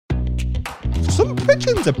Some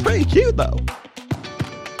pigeons are pretty cute though.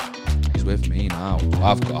 He's with me now.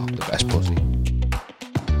 I've got the best pussy.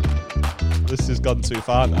 This has gone too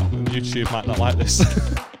far now, and YouTube might not like this.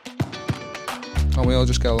 Can't we all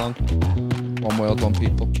just get along? One world, one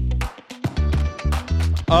people.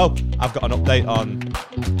 Oh, I've got an update on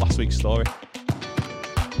last week's story.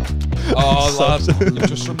 Oh, lad, you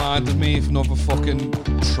just reminded me of another fucking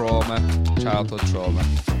childhood trauma.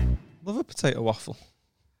 Love a potato waffle.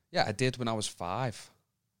 Yeah, I did when I was 5.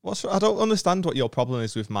 I don't understand what your problem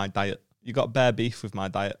is with my diet. You got bare beef with my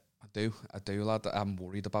diet. I do, lad. I'm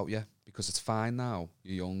worried about you because it's fine now.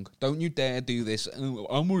 You're young. Don't you dare do this. Oh,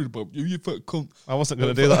 I'm worried about you, you fat cunt. I wasn't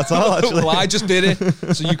going to do that at all, actually. Well, I just did it,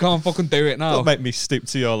 so you can't fucking do it now. Don't make me stoop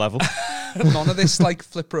to your level. None of this like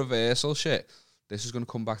flip reversal shit. This is going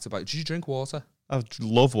to come back to bite. Did you drink water? I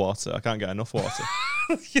love water. I can't get enough water.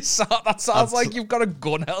 That sounds like you've got a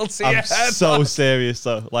gun held to your I'm head. so serious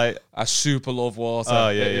though. Like, I super love water. oh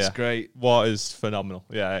yeah, It's great. Water's phenomenal.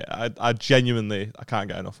 Yeah, I genuinely can't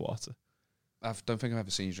get enough water. I don't think I've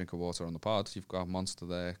ever seen you drink a water on the pod. You've got a monster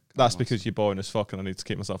there. That's because you're boring as fuck and I need to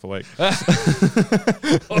keep myself awake.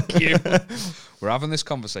 Fuck you. We're having this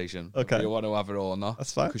conversation. Okay. Do you want to have it or not?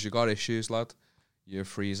 That's fine. Because you got issues, lad. You're a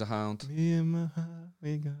freezer hound. Me and my heart,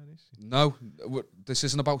 we got issues. No, this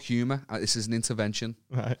isn't about humour. This is an intervention.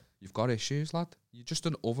 Right. You've got issues, lad. You're just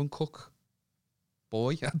an oven cook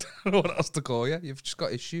boy. I don't know what else to call you. You've just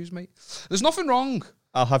got issues, mate. There's nothing wrong.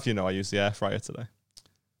 I'll have you know I used the air fryer today.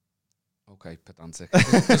 Okay, pedantic.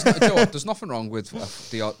 There's nothing wrong with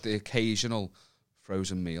the occasional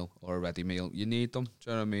frozen meal or a ready meal. You need them. Do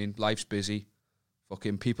you know what I mean? Life's busy.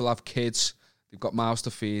 Fucking people have kids. They've got mouths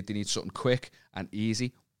to feed. They need something quick and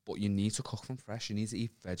easy. But you need to cook them fresh. You need to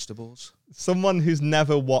eat vegetables. Someone who's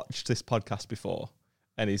never watched this podcast before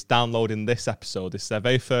and is downloading this episode, this is their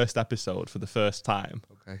very first episode for the first time.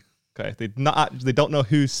 Okay, they don't know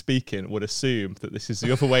who's speaking, would assume that this is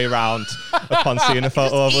the other way around upon seeing a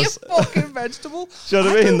photo of us. Fucking vegetable. Do you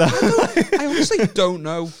know what I mean? I honestly don't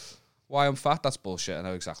know why I'm fat. That's bullshit. I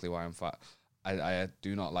know exactly why I'm fat. I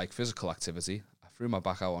do not like physical activity. I threw my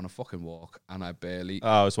back out on a fucking walk and I barely...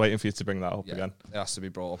 I was waiting for you to bring that up again. It has to be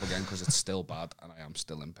brought up again because it's still bad and I am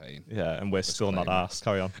still in pain. Yeah, and we're still not arsed.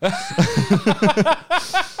 Carry on.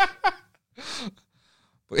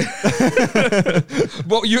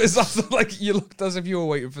 But you looked as if you were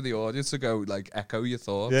waiting for the audience to go like echo your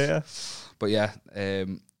thoughts. Yeah. But yeah,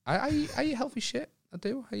 I eat healthy shit. I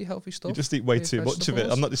do. I eat healthy stuff. You just eat way too much of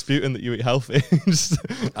it. I'm not disputing that you eat healthy.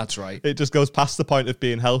 That's right. It just goes past the point of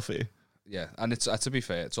being healthy. Yeah, and it's to be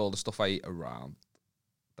fair, it's all the stuff I eat around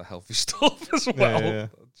the healthy stuff as well. Yeah.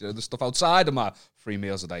 You know, the stuff outside of my 3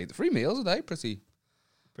 meals a day. The 3 meals a day, pretty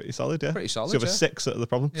solid, yeah. Pretty solid. So you have a 6 at the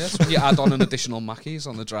problem. Yeah, so when you add on an additional Mackies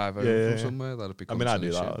on the drive over from somewhere, that'll be. I mean, I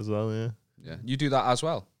do that as well. Yeah. Yeah, you do that as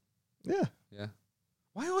well. Yeah. Yeah.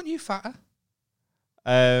 Why aren't you fatter?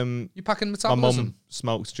 You packing my metabolism? mum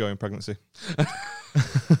smoked during pregnancy.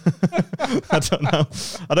 I don't know.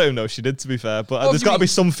 I don't even know if she did, to be fair. But there's got to be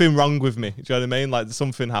something wrong with me. Do you know what I mean? Like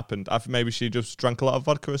something happened. Maybe she just drank a lot of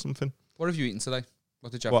vodka or something. What have you eaten today?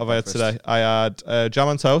 What did you have? What have I had today? I had jam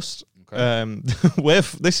and toast. Okay.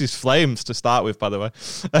 This is flames to start with, by the way.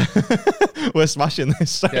 We're smashing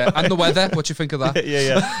this. Yeah, and the weather. What do you think of that?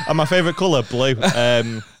 yeah. And my favourite colour, blue.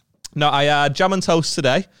 No, I had jam and toast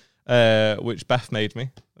today, which Beth made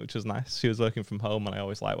me, which was nice. She was working from home, and I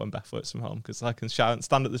always like when Beth works from home because I can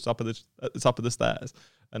stand at the top of the stairs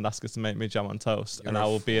and ask her to make me jam and toast, and I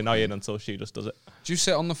will be annoying until she just does it. Do you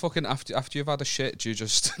sit on the fucking after you've had a shit? Do you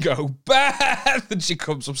just go Beth, and she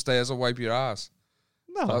comes upstairs and wipe your ass?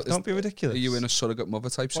 No, don't be ridiculous. Are you in a surrogate mother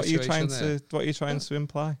type situation? What are you trying to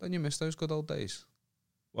imply? Don't you miss those good old days?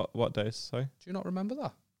 What days? Sorry. Do you not remember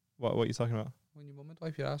that? What are you talking about? When your mum would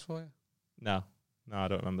wipe your ass for you? No, I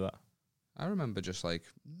don't remember that. I remember just like,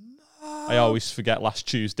 no. I always forget last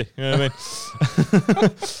Tuesday. You know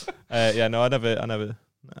what I mean? No, I never.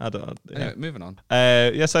 I don't. Anyway, moving on.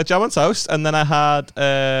 Yes, I had jam and toast, and then I had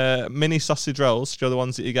mini sausage rolls. Do you know the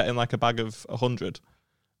ones that you get in like a bag of 100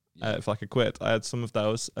 for like £1? I had some of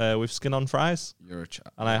those with skin on fries. You're a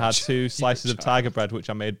child. And I had 2 slices of tiger bread, which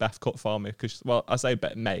I made Beth cut for me because, well, I say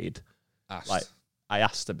made. Asked. Like I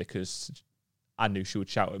asked her because I knew she would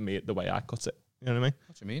shout at me at the way I cut it. You know what I mean?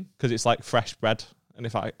 What do you mean? Because it's like fresh bread, and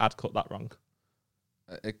if I'd cut that wrong,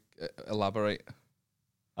 elaborate.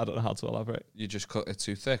 I don't know how to elaborate. You just cut it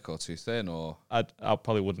too thick or too thin, or I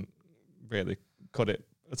probably wouldn't really cut it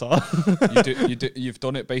at all. You've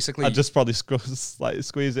done it basically. I'd just probably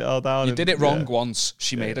squeeze it all down. You did it wrong once.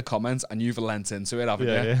 She made a comment, and you've lent into it, haven't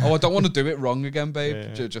you? Yeah. Oh, I don't want to do it wrong again,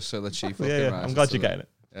 babe. Yeah. Just so that she fucking. I'm glad you're getting it.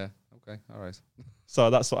 Yeah. Okay. All right. So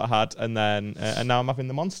that's what I had, and then and now I'm having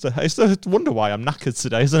the Monster. I just wonder why I'm knackered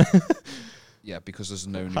today, isn't it? Yeah, because there's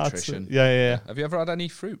no nutrition. Yeah. Have you ever had any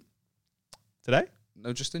fruit? Today?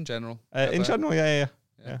 No, just in general. In general, yeah.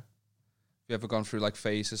 Have you ever gone through like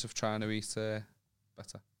phases of trying to eat better?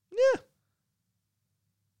 Yeah.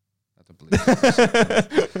 I don't believe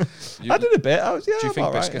it. I did a bit. Do you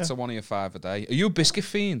think biscuits are one of your 5 a day? Are you a biscuit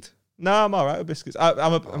fiend? No, I'm all right with biscuits.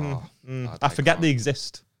 I forget they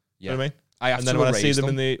exist. Yeah. You know what I mean? I have and then to when I erase see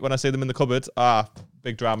them when I see them in the cupboard,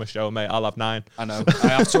 big drama show, mate. I'll have 9. I know. I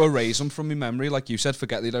have to erase them from my memory. Like you said,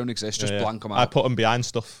 forget they don't exist. Just blank them out. I put them behind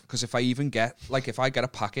stuff. Because if I even get if I get a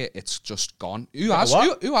packet, it's just gone. Who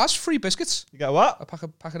has free biscuits? You get what? A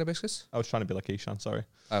packet of biscuits? I was trying to be like Ishan. Sorry.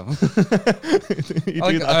 Oh.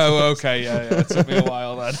 Okay. Yeah. It took me a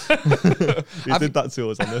while then. You did that to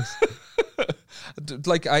us on this.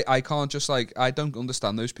 I can't just I don't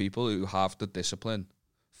understand those people who have the discipline.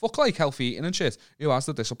 Fuck healthy eating and shit. Who has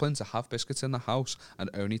the discipline to have biscuits in the house and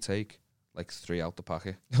only take 3 out the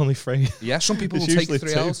packet? Only 3. Yeah, some people will take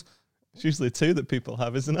 3 out. It's usually 2 that people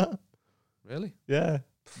have, isn't it? Really? Yeah.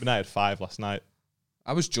 But I had 5 last night.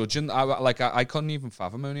 I was judging. I couldn't even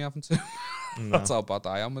fathom only having 2. No. That's how bad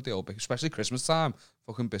I am with the old biscuits, especially Christmas time.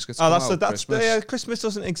 Fucking biscuits. Christmas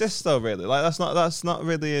doesn't exist though. Really, that's not a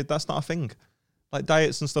thing. Like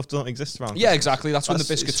diets and stuff don't exist around. Yeah, exactly. That's when the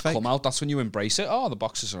biscuits come out. That's when you embrace it. Oh, the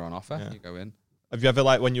boxes are on offer. Yeah. You go in. Have you ever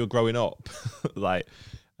when you were growing up,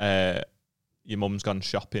 your mum's gone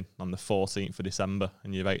shopping on the 14th of December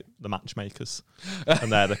and you've ate the matchmakers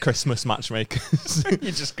and they're the Christmas matchmakers.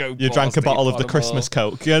 You just go. You drank a bottle of the Christmas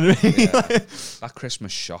Coke. You know what I mean? Yeah. That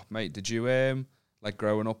Christmas shop, mate. Did you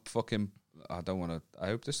growing up? Fucking. I don't want to. I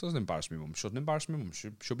hope this doesn't embarrass me, mum. Shouldn't embarrass me, mum.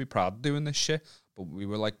 Should be proud of doing this shit. But we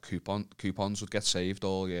were coupons would get saved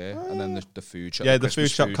all year, and then the food shop. Yeah, the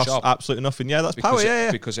food shop cost absolutely nothing. Yeah, that's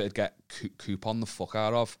power. Because it'd get coupon the fuck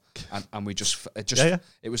out of, and we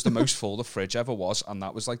it was the most full the fridge ever was, and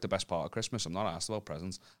that was the best part of Christmas. I'm not asked about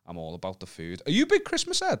presents. I'm all about the food. Are you a big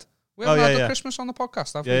Christmas head? We haven't had Christmas on the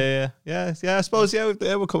podcast, have we? Yeah. I suppose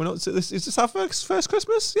we're coming up to this. Is this our first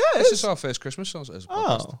Christmas? Yeah, this is our first Christmas as a podcast.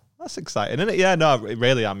 Oh, that's exciting, isn't it? Yeah, no, I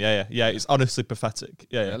really am. Yeah. It's honestly pathetic.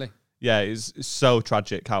 Yeah, really. Yeah, it's so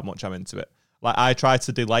tragic how much I'm into it. I try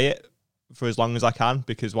to delay it for as long as I can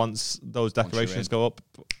because once those decorations go up,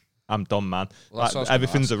 I'm done, man. Well,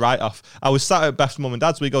 everything's a write-off. I was sat at Beth's mum and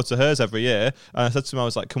dad's. We go to hers every year, and I said to them, I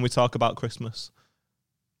was like, "Can we talk about Christmas?"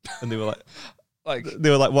 And they were like,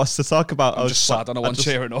 "What's to talk about?" I'm just sad. I don't want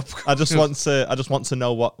cheering up. I just want to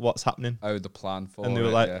know what's happening. Oh, the plan for. And they were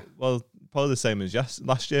like, "Well, probably the same as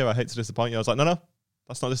last year. I hate to disappoint you." I was like, "No,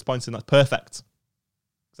 that's not disappointing. That's perfect."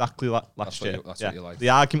 Exactly like last year. That's what you like. The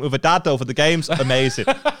argument with a dad over the games, amazing,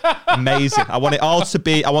 amazing. I want it all to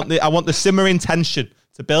be. I want the simmering tension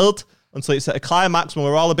to build until it's at a climax when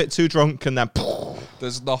we're all a bit too drunk, and then.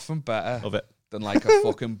 There's nothing better than a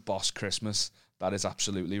fucking boss Christmas that is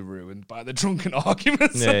absolutely ruined by the drunken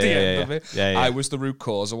arguments at the end of it. I was the root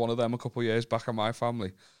cause of one of them a couple of years back in my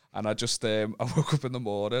family. And I just, I woke up in the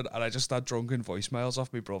morning and I just had drunken voicemails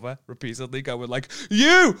off my brother repeatedly going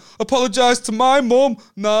you apologise to my mum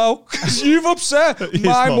now because you've upset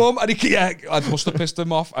my mum. And I must have pissed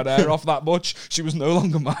him off and her off that much. She was no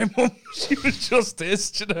longer my mum. She was just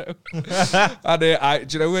his, And do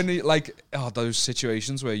you know when those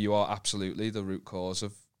situations where you are absolutely the root cause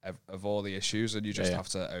of all the issues and you just have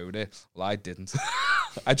to own it. Well, I didn't.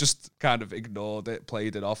 I just kind of ignored it,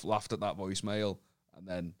 played it off, laughed at that voicemail, and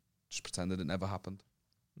then just pretended it never happened.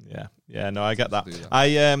 Yeah, no, I get that.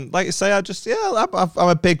 I like I say, I'm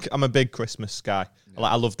a big Christmas guy. Yeah.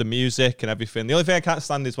 I love the music and everything. The only thing I can't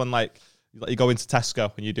stand is when you go into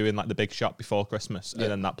Tesco and you're doing the big shop before Christmas, and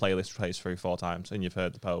then that playlist plays 3-4 times, and you've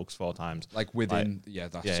heard the Pogues 4 times. Within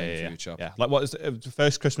same food shop. Yeah, what is the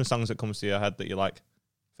first Christmas songs that comes to your head that you like?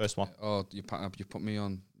 First one. Oh, you put me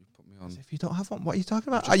on. If you don't have one, what are you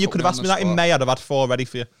talking about? You could have asked me that in May. I'd have had 4 ready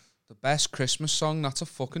for you. The best Christmas song? That's a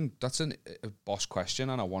boss question,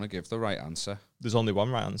 and I want to give the right answer. There's only one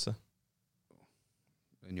right answer.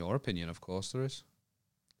 In your opinion, of course, there is.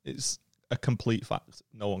 It's a complete fact.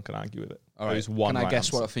 No one can argue with it. All right. Can I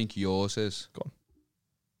guess what I think yours is? Go on.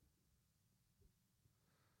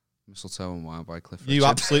 Mistletoe and Wine by Cliff Richard. You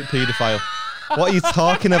absolute paedophile. What are you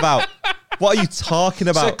talking about? What are you talking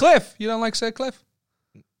about? Sir Cliff. You don't like Sir Cliff?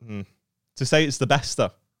 To say it's the best,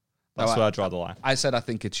 though. That's where I'd draw the line. I said I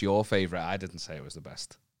think it's your favourite. I didn't say it was the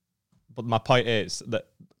best. But my point is that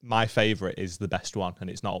my favourite is the best one, and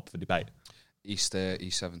it's not up for debate. East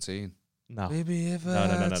 17. No. Maybe if No.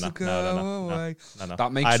 That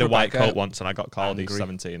makes I had a white Rebecca coat once, and I got called angry. East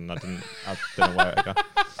 17, and I didn't know where to go.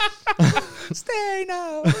 Stay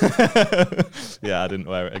now. Yeah, I didn't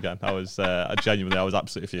wear it again. I was I was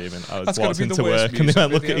absolutely fuming. I was That's gonna walking be the to worst work and they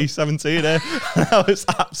went, look music at E17 here. And I was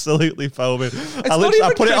absolutely foaming. I not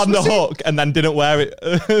even put it on the Christmassy. hook and then didn't wear it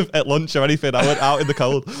at lunch or anything. I went out in the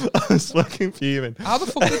cold. I was fucking fuming. How the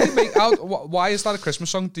fuck did they make? Why is that a Christmas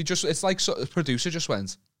song? It's like the producer just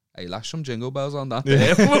went, "Hey, lash some jingle bells on that.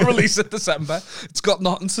 Yeah. We'll release it December." It's got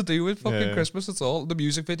nothing to do with fucking Christmas at all. The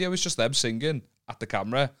music video is just them singing at the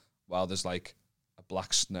camera while there's like a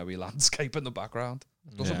black snowy landscape in the background.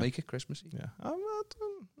 Doesn't make it Christmassy. Yeah.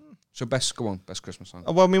 So best Christmas song.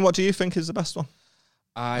 Well, I mean, what do you think is the best one?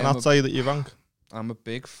 And I'll tell you that you're wrong. I'm a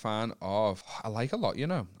big fan of. I like a lot,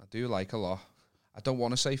 I do like a lot. I don't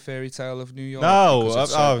want to say Fairy Tale of New York. No, because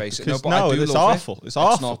it's so basic. because I do it's love awful. It. It's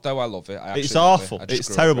awful. It's not though. I love it. It's love awful. it. I just It's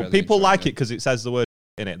grew up terrible. really People enjoying like it because it says the word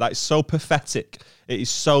in it. That's so pathetic. It is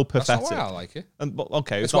so That's pathetic. not why I like it. And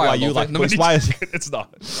okay, it's That's not why I you love like it. it. But it's why, It's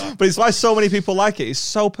not. but it's why so many people like it. It's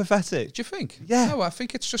so pathetic. Do you think? Yeah. No, I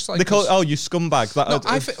think it's just like They call it, oh, you scumbag. That, No,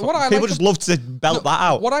 what I people like just love to belt that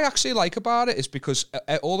out. What I actually like about it is because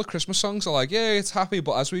all the Christmas songs are like, yeah, it's happy,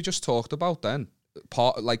 but as we just talked about, then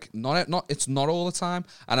it's not all the time,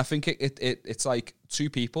 and I think it's like two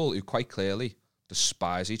people who quite clearly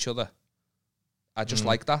despise each other. I just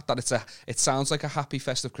like that it sounds like a happy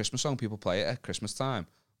festive Christmas song. People play it at Christmas time,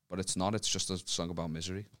 but it's not. It's just a song about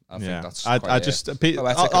misery. I think that's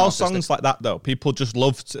all songs like that though. People just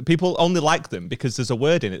love. People only like them because there's a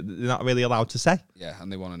word in it that they're not really allowed to say. Yeah,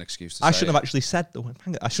 and they want an excuse to. I shouldn't have actually said the word.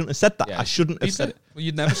 I shouldn't have said that. Yeah. I shouldn't have said it. Well,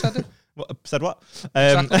 you'd never said it. What, said what?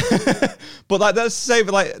 Exactly. But like that's say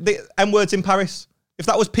like the M words in Paris. If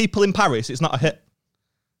that was people in Paris, it's not a hit.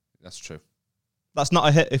 That's true. That's not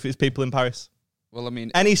a hit if it's people in Paris. Well, I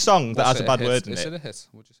mean, any song that has a bad word in is it. Is it a hit?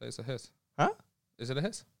 Would you say it's a hit? Huh? Is it a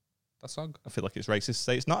hit? That song? I feel like it's racist to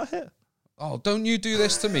say it's not a hit. Oh, don't you do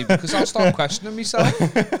this to me because I'll start questioning myself.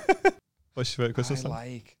 What's your favorite Christmas song?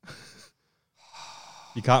 Like.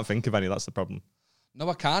 You can't think of any. That's the problem. No,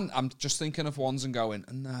 I can't. I'm just thinking of ones and going,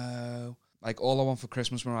 no. Like, All I Want for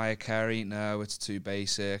Christmas, Mariah Carey. No, it's too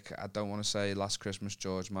basic. I don't want to say Last Christmas,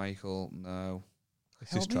 George Michael. No.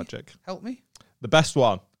 This is tragic. Help me. The best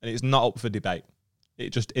one, and it's not up for debate.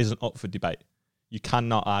 It just isn't up for debate. You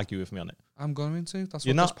cannot argue with me on it. I'm going to. That's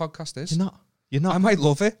You're what not. this podcast is. You're not. You're not. I might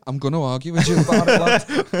love it. I'm going to argue with you about it,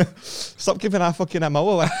 lad. Stop giving our fucking MO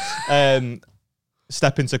away.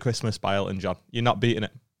 Step Into Christmas by Elton John. You're not beating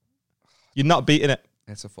it. You're not beating it.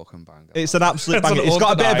 It's a fucking banger. It's an absolute banger. It's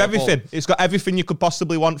got a bit of everything. It's got everything you could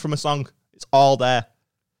possibly want from a song. It's all there.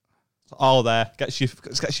 It's all there. Gets you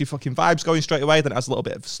fucking vibes going straight away. Then it has a little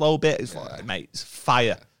bit of slow bit. It's like, mate, it's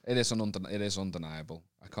fire. It is undeniable.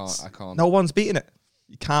 I can't. No one's beating it.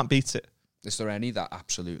 You can't beat it. Is there any that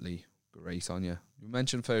absolutely grate on you? You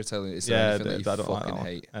mentioned Fairy Tale. Is there anything that you fucking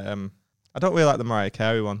hate? I don't really like the Mariah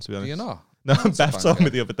Carey one, to be honest. Do you not? No, Beth told me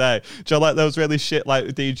the other day. Do you like those really shit like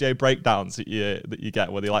DJ breakdowns that you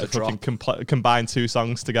get where they like fucking combine two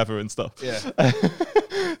songs together and stuff? Yeah.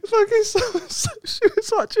 Fucking she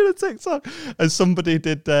was watching a TikTok and somebody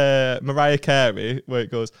did Mariah Carey where it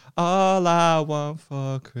goes, all I want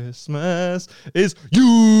for Christmas is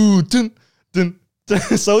you. Dun, dun,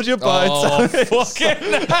 Soulja Boy. Oh, fucking.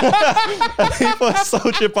 He put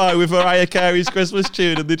Soulja Boy with Mariah Carey's Christmas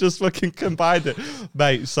tune and they just fucking combined it.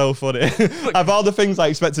 Mate, so funny. Of all the things I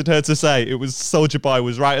expected her to say, it was Soulja Boy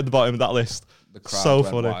was right at the bottom of that list. The crowd so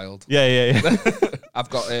went funny. wild. Yeah. I've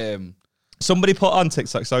got somebody put on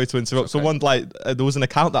TikTok, sorry to interrupt. Okay. Someone there was an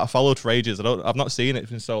account that I followed for ages. I've not seen it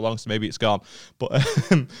in so long, so maybe it's gone. But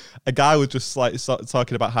a guy was just like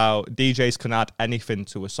talking about how DJs can add anything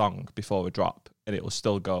to a song before a drop, and it will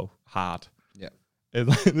still go hard. Yeah,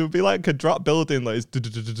 it would be like a drop building, like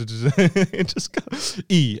it just go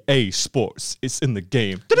EA Sports. It's in the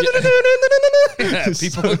game. Yeah,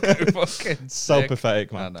 people go fucking so sick.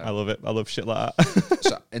 pathetic, man. I love it. I love shit like that.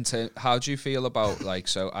 So, how do you feel about like?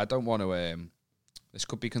 So, I don't want to. This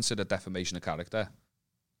could be considered defamation of character.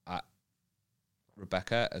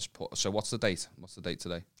 Rebecca has put. So, what's the date? What's the date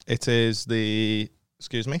today? It is the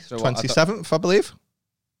 27th, I believe.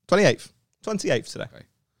 28th today. Okay.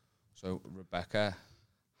 So, Rebecca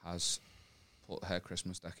has put her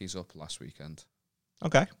Christmas deckies up last weekend.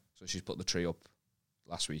 Okay. So she's put the tree up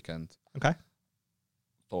last weekend. Okay.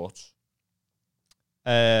 Thoughts?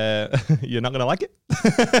 You're not going to like it.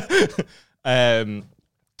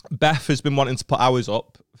 Beth has been wanting to put ours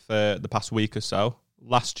up for the past week or so.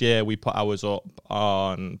 Last year, we put ours up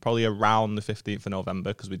on probably around the 15th of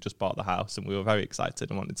November because we just bought the house and we were very excited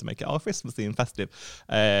and wanted to make it all Christmassy and festive.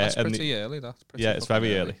 That's pretty early. It's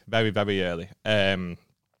very early. Very, very early.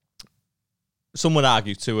 Some would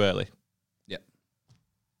argue too early. Yeah.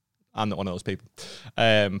 I'm not one of those people.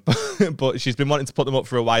 But she's been wanting to put them up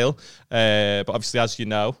for a while. But obviously, as you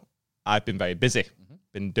know, I've been very busy.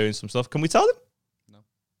 Been doing some stuff. Can we tell them? No.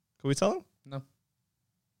 Can we tell them? No.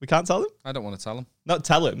 We can't tell them? I don't want to tell them. Not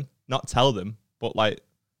tell them, but like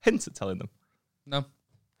hint at telling them. No.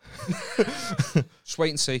 Just wait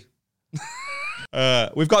and see.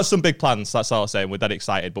 We've got some big plans. That's all I'm saying. We're dead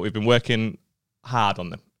excited, but we've been working hard on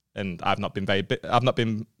them, and I've not been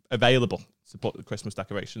available to put the Christmas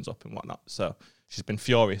decorations up and whatnot. So she's been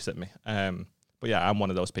furious at me. But yeah, I'm one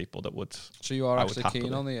of those people that would. So you are actually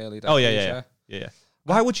keen on the early days? Oh yeah.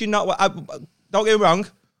 Why would you not? Don't get me wrong.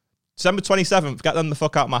 December 27th, get them the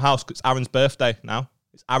fuck out of my house because it's Aaron's birthday now.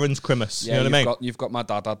 It's Aaron's Christmas. Yeah, you know what I mean? You've got my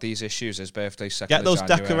dad had these issues. His birthday's 2nd Get those of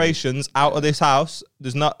January. decorations out of this house.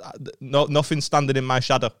 There's nothing standing in my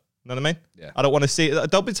shadow. You know what I mean? Yeah. I don't want to see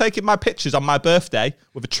it. Don't be taking my pictures on my birthday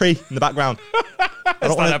with a tree in the background.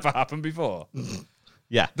 Has that ever happened before?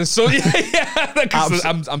 Yeah. I'm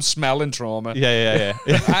smelling trauma. Yeah.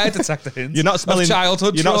 I detect the hints. You're not smelling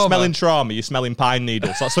childhood You're trauma. not smelling trauma. You're smelling pine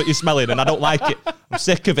needles. That's what you're smelling, and I don't like it. I'm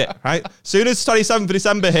sick of it. Right. Soon as 27th of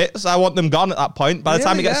December hits, I want them gone. At that point, by the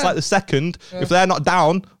time it gets like the 2nd, if they're not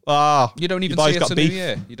down, you don't even see it's a new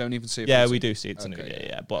year. You don't even see it. Yeah, we do see it's a new year.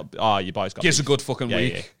 Yeah, but your boys got. It's a good fucking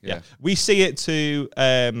week. Yeah. We see it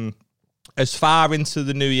to as far into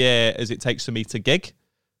the new year as it takes for me to gig,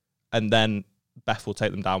 and then Beth will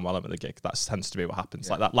take them down while I'm at the gig. That tends to be what happens.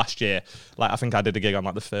 Like that last year, like I think I did a gig on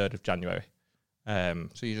like the 3rd of January. So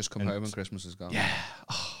you just come home and Christmas is gone. Yeah.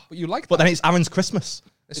 But you like that. But then it's Aaron's Christmas.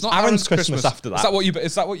 It's not Aaron's Christmas after that. Is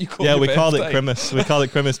that what you call it? Yeah, we call it Christmas. We call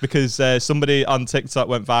it Christmas because somebody on TikTok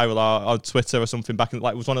went viral or on Twitter or something back in,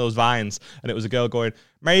 like, it was one of those vines, and it was a girl going,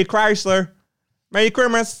 "Merry Chrysler, Merry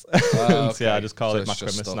Christmas." So yeah, I just call it my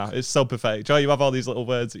Christmas now. It's so perfect. Joe, you have all these little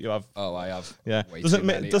words that you have. Oh, I have. Yeah.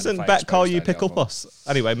 Doesn't Bet call you Pickle Puss?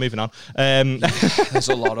 Anyway, moving on. There's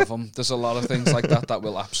a lot of them. There's a lot of things like that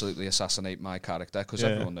will absolutely assassinate my character because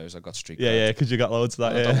everyone knows I've got street cred. Yeah, because you got loads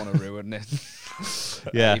of that. I don't want to ruin it.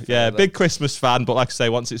 Yeah. Big Christmas fan, but like I say,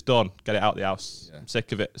 once it's done, get it out of the house. Yeah. I'm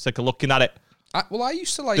sick of it. Sick of looking at it. I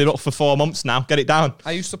used to like. Been up for 4 months now. Get it down.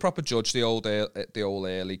 I used to proper judge the old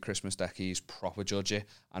early Christmas deckies. Proper judge it,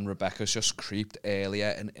 and Rebecca's just creeped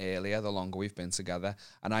earlier and earlier the longer we've been together.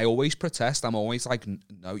 And I always protest. I'm always like,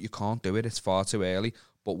 no, you can't do it. It's far too early.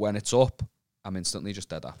 But when it's up, I'm instantly just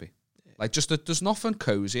dead happy. Like there's nothing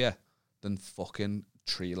cozier than fucking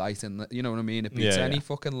tree light in the. You know what I mean? It beats any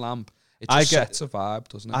fucking lamp. It just sets a vibe,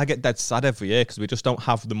 doesn't it? I get dead sad every year because we just don't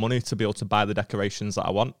have the money to be able to buy the decorations that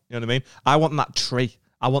I want. You know what I mean? I want that tree.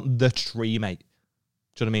 I want the tree, mate.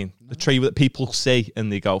 Do you know what I mean? The tree that people see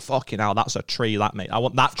and they go, fucking hell, that's a tree, that, mate. I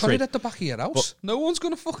want that tree. Put it at the back of your house. No one's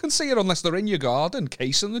going to fucking see it unless they're in your garden,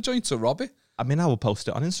 casing the joint to rob it. I mean, I will post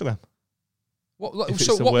it on Instagram.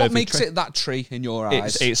 What makes it that tree in your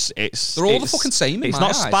eyes? They're all the fucking same in my eyes. It's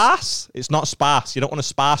not sparse. It's not sparse. You don't want a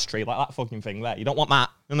sparse tree like that fucking thing there. You don't want that.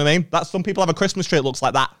 You know what I mean? Some people have a Christmas tree that looks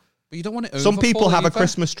like that. But you don't want it Some people have a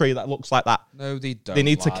Christmas tree that looks like that. No, they don't. They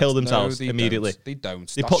need to kill themselves immediately. They don't.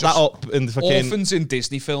 They put that up in the fucking... Orphans in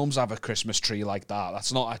Disney films have a Christmas tree like that.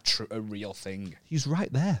 That's not a real thing. He's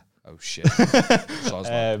right there. Oh, shit.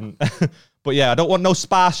 But yeah, I don't want no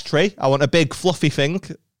sparse tree. I want a big fluffy thing.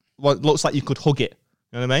 What looks like you could hug it.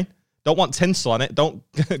 You know what I mean? Don't want tinsel on it. Don't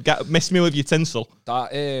miss me with your tinsel.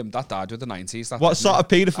 That died with the 90s. What sort of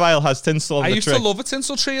paedophile has tinsel on the tree? I used to love a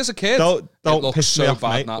tinsel tree as a kid. Don't piss me off,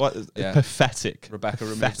 mate. Pathetic. Rebecca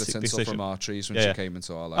removed the tinsel from our trees when she came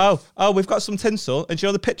into our life. Oh, we've got some tinsel. And do you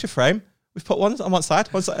know the picture frame? We've put one on one side,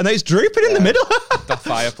 and it's drooping in the middle. That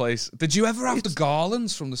fireplace. Did you ever have the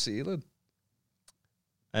garlands from the ceiling?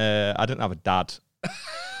 I didn't have a dad.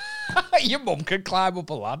 Your mum can climb up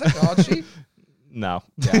a ladder, can't she? No,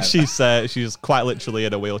 she's quite literally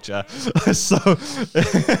in a wheelchair. So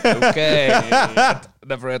okay,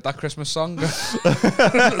 never heard that Christmas song. Let's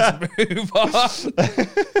move on.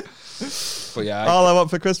 But yeah, all I want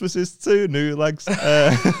for Christmas is 2 new legs.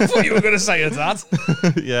 I thought you were going to say it, Dad.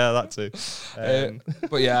 Yeah, that too.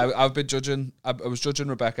 But yeah, I've been judging. I was judging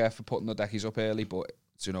Rebecca for putting the deckies up early, but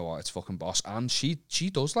do you know what? It's fucking boss, and she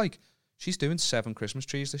does she's doing 7 Christmas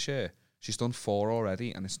trees this year. She's done 4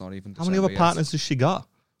 already, and it's not even December. How many other partners has she got?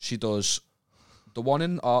 She does the one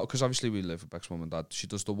in our... Because obviously we live with Beck's mum and dad. She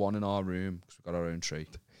does the one in our room, because we've got our own tree.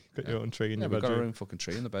 Got your own tree in your bedroom? We've got our own fucking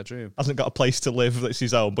tree in the bedroom. Hasn't got a place to live that's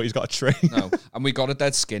his own, but he's got a tree. No, and we got a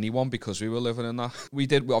dead skinny one because we were living in that. We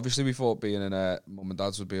thought being in a mum and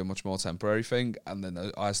dad's would be a much more temporary thing, and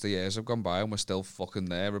then as the years have gone by and we're still fucking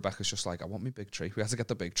there, Rebecca's just like, I want me big tree. We had to get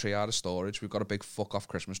the big tree out of storage. We've got a big fuck off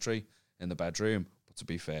Christmas tree in the bedroom, but to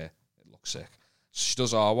be fair, it looks sick. She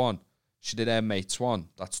does our one. She did her mate's one.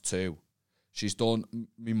 That's 2. She's done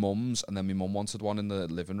my mum's, and then my mum wanted one in the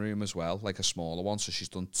living room as well, like a smaller one. So she's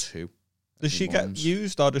done 2. Does she get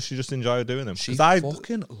used, or does she just enjoy doing them? She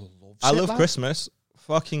fucking loves I it, love lad. Christmas.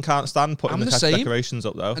 Fucking can't stand putting I'm the the same. decorations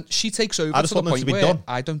up though. And she takes over I just to the want them point to be where done.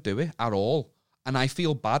 I don't do it at all. And I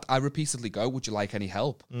feel bad. I repeatedly go, would you like any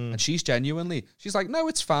help? And she's like, no,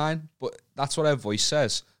 it's fine. But that's what her voice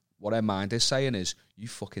says. What her mind is saying is, you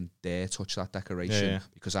fucking dare touch that decoration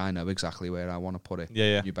because I know exactly where I want to put it.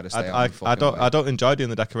 Yeah. You better stay out of my I fucking way. don't enjoy doing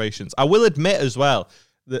the decorations. I will admit as well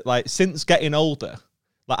that like since getting older,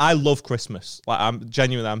 like I love Christmas. Like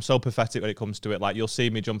I'm so pathetic when it comes to it. Like you'll see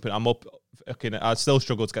me jumping. I'm up. Okay, I still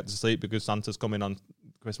struggle to get to sleep because Santa's coming on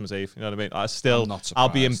Christmas Eve. You know what I mean? I'll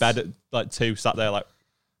be in bed at like 2, sat there like,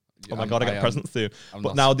 oh my God, I get presents soon.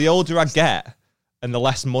 But now the older I get and the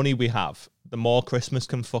less money we have, the more Christmas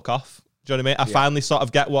can fuck off. Do you know what I mean? I finally sort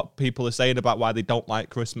of get what people are saying about why they don't like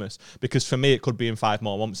Christmas. Because for me, it could be in 5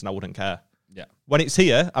 more months and I wouldn't care. Yeah. When it's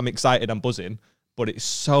here, I'm excited, I'm buzzing. But it's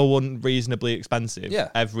so unreasonably expensive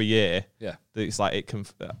every year. Yeah. That it's like, it can.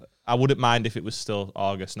 I wouldn't mind if it was still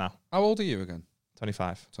August now. How old are you again?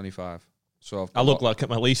 25. 25. So I look like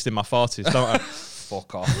I'm at least in my 40s, don't I?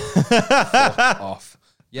 Fuck off. Fuck off.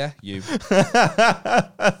 Yeah, you.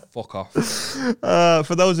 Fuck off.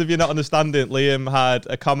 For those of you not understanding, Liam had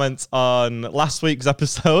a comment on last week's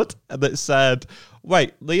episode that said,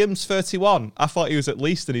 wait, Liam's 31. I thought he was at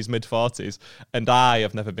least in his mid-40s, and I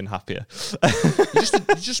have never been happier.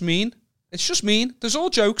 You're just mean. It's just mean. There's all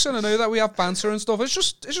jokes, and I know that we have banter and stuff. It's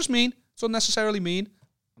just mean. It's unnecessarily mean.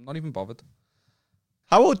 I'm not even bothered.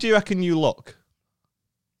 How old do you reckon you look?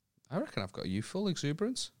 I reckon I've got youthful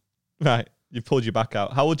exuberance. Right, you pulled your back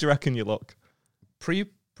out. How old do you reckon you look?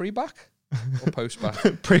 Pre-back or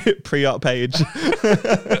post-back? Pre-op page.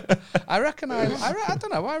 I reckon I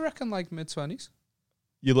don't know. I reckon like mid-20s.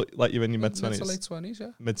 You look like you're in your mid-20s. Mid to late 20s,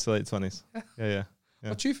 yeah. Mid to late 20s. Yeah.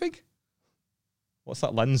 What do you think? What's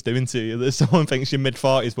that lens doing to you? That someone thinks you're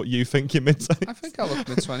mid-40s, but you think you're mid-20s? I think I look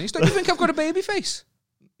mid-20s. Don't you think I've got a baby face?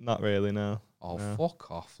 Not really, no. Oh, no.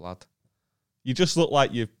 fuck off, lad. You just look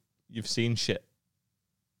like you've seen shit.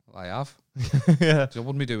 Well, I have. Yeah. So I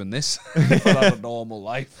wouldn't be doing this if I had a normal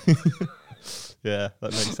life. Yeah,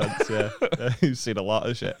 that makes sense, yeah. You've seen a lot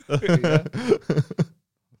of shit. Yeah.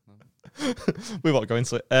 We won't go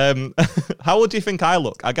into it. How old do you think I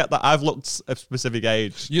look? I get that I've looked a specific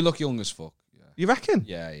age. You look young as fuck. Yeah. You reckon?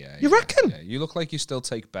 Yeah. You reckon? Yeah. You look like you still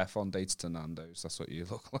take Beth on dates to Nando's. That's what you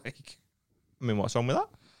look like. I mean, what's wrong with that?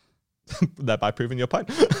 Thereby proving your point.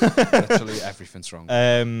 Literally everything's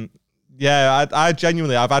wrong. Yeah, I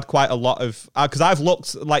genuinely, I've had quite a lot of, because I've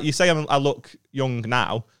looked, like you say, I look young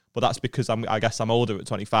now, but that's because I guess I'm older at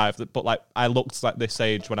 25. But like, I looked like this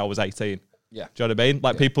age when I was 18. Yeah. Do you know what I mean?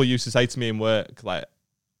 Like people used to say to me in work, like,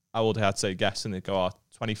 how old I'd say guess, and they'd go,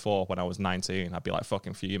 24 when I was 19. I'd be like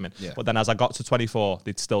fucking fuming. Yeah. But then as I got to 24,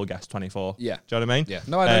 they'd still guess 24. Yeah. Do you know what I mean? Yeah.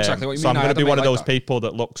 No, I know exactly what you mean. So I'm going to be one of those people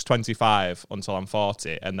that looks 25 until I'm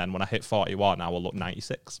 40, and then when I hit 41, I will look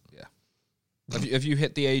 96. Yeah. Have you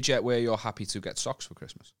hit the age yet where you're happy to get socks for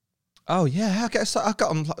Christmas? Oh yeah, I got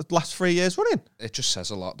them last 3 years running. It just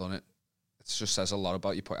says a lot, doesn't it? It just says a lot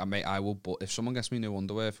about your point. I will, but if someone gets me new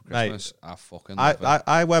underwear for Christmas, I fucking love it.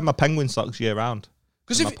 I wear my penguin socks year round.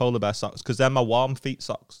 Because my polar bear socks, because they're my warm feet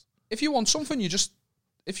socks. If you want something, you just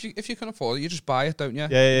if you can afford it, you just buy it, don't you?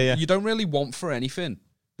 Yeah. You don't really want for anything.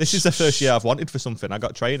 This is the first year I've wanted for something. I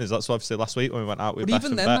got trainers. That's what I've said last week when we went out with Beth. But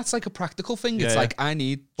even then, that's like a practical thing. It's like, I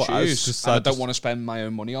need shoes, and I don't want to spend my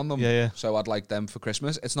own money on them. Yeah. So I'd like them for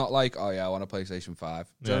Christmas. It's not like, oh yeah, I want a PlayStation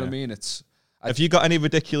 5. Do you know what I mean? Have you got any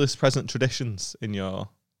ridiculous present traditions in your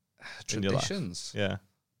traditions? In your life?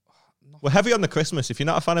 Yeah. We're heavy on the Christmas. If you're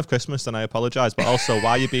not a fan of Christmas, then I apologise. But also,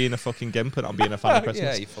 why are you being a fucking gimp and not being a fan of Christmas?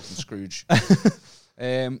 Yeah, you fucking Scrooge.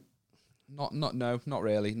 Not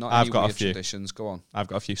really. Not I've any got weird a few traditions. Go on. I've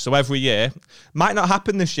got a few. So every year, might not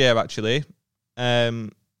happen this year actually,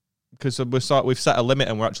 because we've set a limit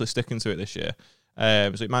and we're actually sticking to it this year.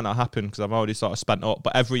 So it might not happen because I've already sort of spent up.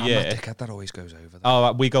 But every year, that always goes over.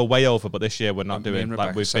 Oh, we go way over. But this year we're not doing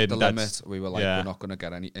like we've set been the dead. limit. We were like, we're not going to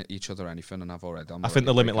get each other anything, and I've already done. I think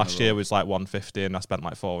the limit last year was like 150, and I spent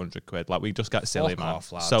like 400 quid. Like we just get silly, man.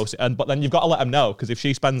 So, but then you've got to let them know because if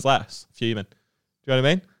she spends less, fuming. Do you know what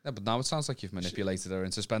I mean? Yeah, but now it sounds like you've manipulated her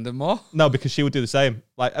into spending more. No, because she would do the same.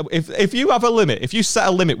 Like if you have a limit, if you set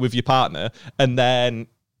a limit with your partner and then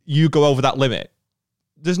you go over that limit,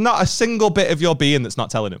 there's not a single bit of your being that's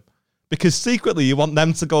not telling him. Because secretly you want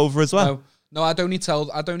them to go over as well. No, I'd only tell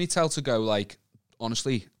to go like,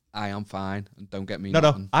 honestly, I am fine and don't get me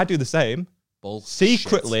No, I do the same. Bullshit.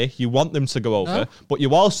 Secretly, you want them to go over, but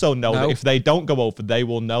you also know that No. if they don't go over, they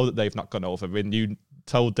will know that they've not gone over, and you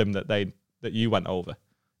told them that you went over.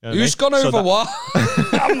 You know what Who's I mean? gone So over that-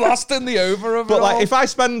 what? I'm lost in the over of it But like, all. if I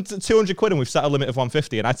spend 200 quid and we've set a limit of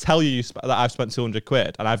 150, and I tell you that I've spent 200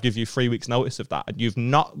 quid, and I've given you 3 weeks notice of that, and you've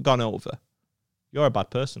not gone over, you're a bad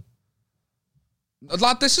person.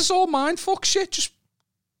 Lad, this is all mind fuck shit. Just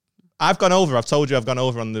I've gone over. I've told you I've gone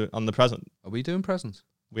over on the present. are we doing presents?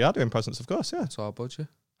 We are doing presents, of course. Yeah. What's our budget?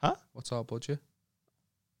 Huh? What's our budget?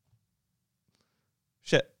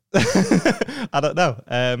 Shit. I don't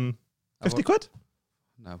know. 50 quid?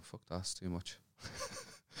 No, fuck that. That's too much.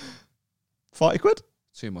 40 quid?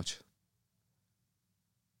 Too much.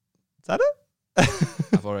 Is that it?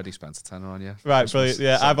 I've already spent a tenner on you. Right, brilliant.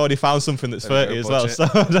 Yeah, I've already found something that's There 30 we as go, well. budget. So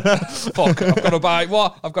I don't know. Fuck, I've got to buy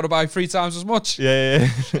what? I've got to buy 3 times as much. Yeah.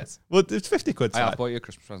 Shit. Well, it's 50 quid. I have Fine. bought you a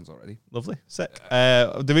Christmas present already. Lovely. Sick.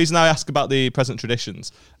 The reason I ask about the present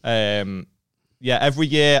traditions, every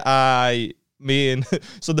year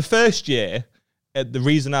so the first year, the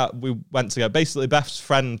reason we went together, basically Beth's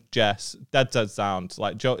friend Jess, dead sound,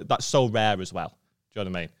 like Joe, that's so rare as well. Do you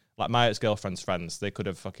know what I mean? Like my ex-girlfriend's friends, they could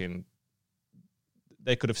have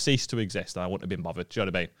ceased to exist and I wouldn't have been bothered. Do you know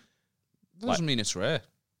what I mean? That doesn't mean it's rare.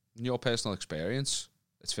 In your personal experience,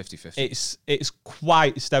 it's 50-50. It's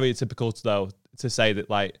quite stereotypical though to say that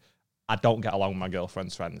like I don't get along with my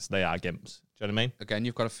girlfriend's friends. They are gimps. Do you know what I mean? Again,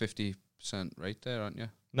 you've got a 50% rate there, aren't you?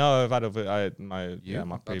 No, I've had my Had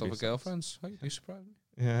previous other girlfriends. Oh, you surprised me.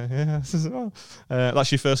 Yeah, as well. That's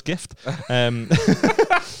your first gift.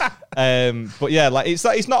 But yeah, like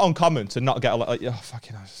it's not uncommon to not get a lot. Like, oh,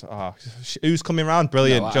 fucking, who's coming around?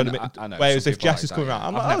 Brilliant. No, Do you know what I mean? I know Whereas some if people Jess like is that, coming yeah. around,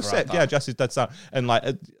 I'm I've like, oh never had sick. that. Yeah, Jess is dead sound, and like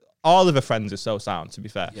all of her friends are so sound. To be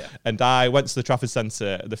fair, Yeah. And I went to the Trafford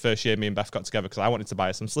Centre the first year me and Beth got together because I wanted to buy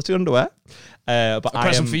her some slutty underwear. But A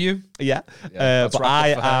present for you? Yeah. let's But wrap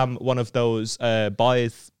I up for her. am one of those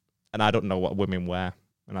boys, and I don't know what women wear,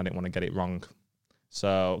 and I didn't want to get it wrong.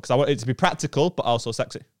 So, because I want it to be practical, but also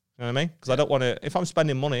sexy. You know what I mean? Because I don't want to, if I'm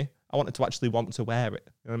spending money, I want it to actually want to wear it.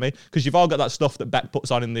 You know what I mean? Because you've all got that stuff that Beck puts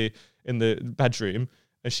on in the bedroom,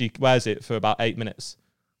 and she wears it for about 8 minutes.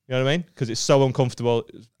 You know what I mean? Because it's so uncomfortable.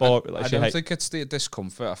 It's boring. I don't think it's the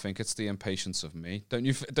discomfort. I think it's the impatience of me. Don't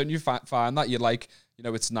you find that you're like, you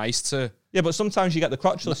know, it's nice to Yeah, but sometimes you get the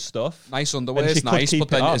crotchless stuff. nice underwear And she is could nice, keep but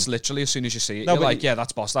then it on. it's literally as soon as you see it, No, you're but like, yeah,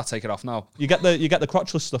 that's boss. That take it off now. You get the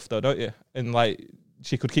crotchless stuff though, don't you? And like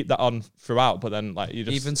she could keep that on throughout, but then like you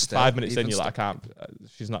just Even still, 5 minutes in, even you're like, I can't.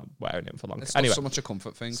 She's not wearing it for long. It's Anyway, not so much a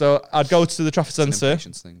comfort thing. so I'd go to the Trafford It's an Centre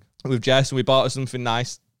impatience thing. with Jess, and we bought her something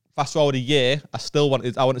nice. Fast forward a year, I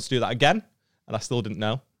wanted to do that again, and I still didn't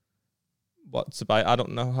know what to buy. I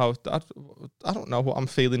don't know I don't know what I'm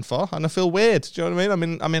feeling for, and I feel weird. Do you know what I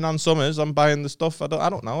mean? I'm in Ann Summers. I'm buying the stuff. I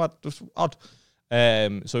don't know. I just odd.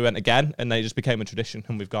 So we went again, and they just became a tradition,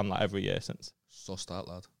 and we've gone like every year since. Suss that,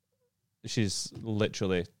 lad. She's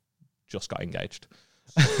literally just got engaged.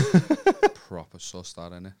 Proper suss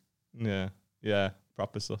that, innit? Yeah,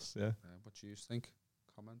 proper sus. Yeah. What do you think?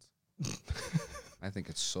 Comment. I think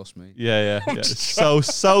it's sus, mate. Yeah. It's so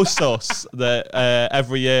sus that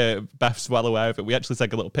every year Beth's well aware of it. We actually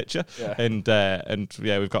take a little picture, and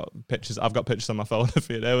yeah, we've got pictures. I've got pictures on my phone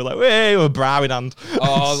of it. We're like, hey, we're brow in hand.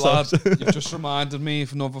 Oh, So- lad, you've just reminded me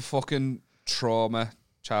of another fucking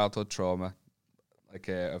childhood trauma, like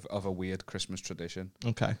of a weird Christmas tradition.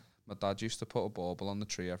 Okay. My dad used to put a bauble on the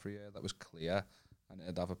tree every year that was clear, and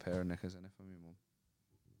it'd have a pair of knickers in it for me mum.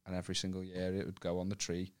 And every single year it would go on the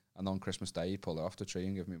tree, and on Christmas Day he'd pull it off the tree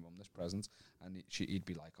and give me mum this present, and he'd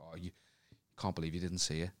be like, "Oh, you can't believe you didn't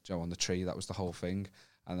see it, Joe, on the tree. That was the whole thing."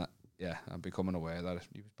 And I'm becoming aware that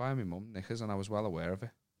he was buying me mum knickers, and I was well aware of it.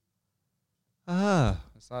 Ah.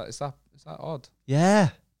 Is that odd? Yeah.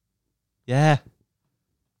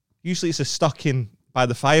 Usually it's a stocking by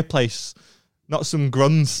the fireplace, not some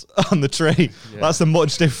gruns on the tree. Yeah. That's a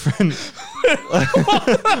much different.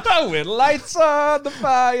 With lights on the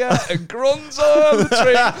fire and grunts on the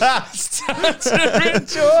tree, it's time to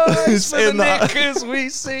rejoice for the In that- knickers we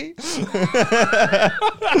see.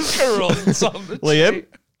 Grunts on the Liam?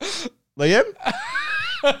 Liam?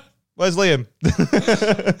 Where's Liam?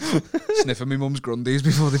 tree. Sniffing me mum's grundies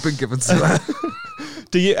before they've been given to her.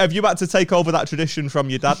 Have you had to take over that tradition from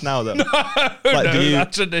your dad now though? Like, No, do you-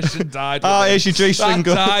 that tradition died with Oh, him. here's your G-string That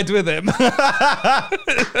gun. died with him.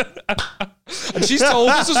 And she's told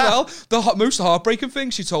us as well, the most heartbreaking thing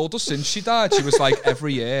she told us since she died, she was like,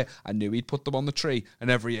 every year I knew he'd put them on the tree, and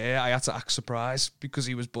every year I had to act surprised because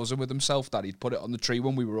he was buzzing with himself that he'd put it on the tree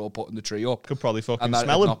when we were all putting the tree up. Could probably fucking And that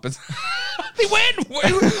smell had him. not been- They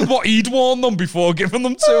went! What, he'd warned them before giving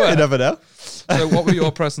them to You her? never know. So what were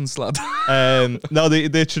your presents, lad? No,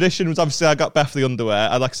 the tradition was obviously I got Beth the underwear.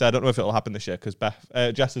 And like I said, I don't know if it'll happen this year because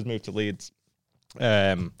Jess has moved to Leeds.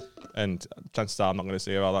 And chances are I'm not going to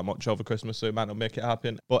see her all that much over Christmas, so it might not make it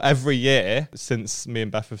happen. But every year since me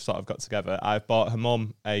and Beth have sort of got together, I've bought her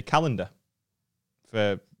mum a calendar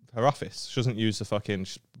for her office. She doesn't use the fucking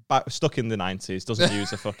stuck in the 90s, doesn't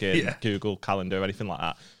use a fucking Google Calendar or anything like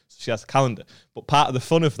that. So she has a calendar. But part of the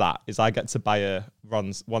fun of that is I get to buy her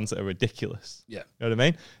ones that are ridiculous. Yeah. You know what I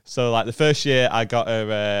mean? So like the first year I got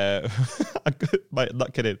her,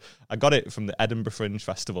 not kidding, I got it from the Edinburgh Fringe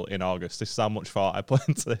Festival in August. This is how much thought I put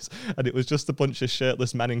into this. And it was just a bunch of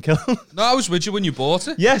shirtless men in kilts. No, I was with you when you bought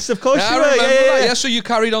it. Yes, of course Yeah, you I were. remember Yeah. that. Yeah, so you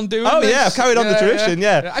carried on doing Oh this. yeah, I've carried on the tradition,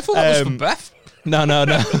 yeah. I thought that was for Beth. No.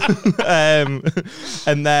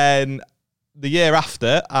 And then the year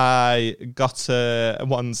after, I got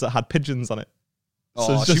ones that had pigeons on it.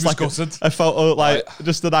 Oh, it's she was like gutted. a photo, like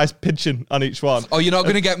just a nice pigeon on each one. Oh, you're not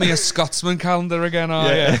going to get me a Scotsman calendar again,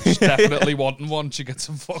 are Yeah. you? She's definitely wanting one. She gets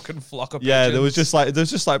some fucking flock of pigeons. Yeah, there was just like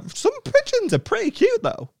some pigeons are pretty cute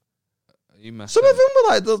though. You messed Some up. of them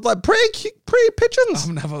were like pretty pigeons. I've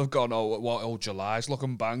never gone, July's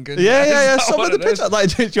looking banging. Yeah. Is that Some what of the it is? pigeons. Like,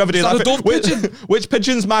 do you ever do Is that that? a dove pigeon? Which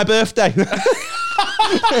pigeon's my birthday?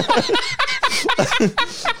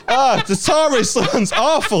 The Taurus one's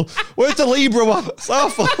awful. Where's the Libra one? It's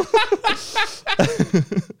awful.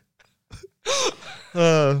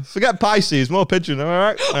 Forget Pisces, more pigeon, am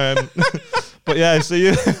I right? But yeah, so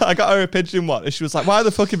I got her a pigeon one, and she was like, "Why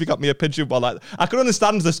the fuck have you got me a pigeon one?" Like, I could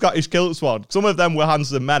understand the Scottish kilts one. Some of them were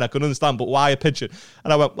handsome men, I could understand, but why a pigeon?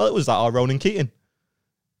 And I went, "Well, it was that our Ronan Keating."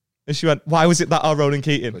 And she went, "Why was it that our Ronan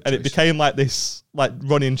Keating?" Good And it choice. became like this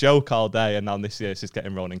running joke all day, and now this year she's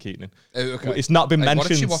getting Ronan Keating. Okay. It's not been Hey,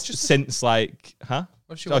 what if she mentioned watches since like, huh?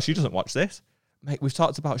 What if she Oh, watches she doesn't watch this. Mate, we've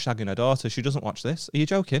talked about shagging her daughter. She doesn't watch this. Are you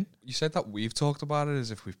joking? You said that we've talked about it as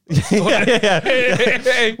if we've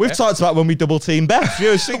yeah. We've talked about when we double team Beth. You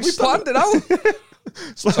know, we planned it out.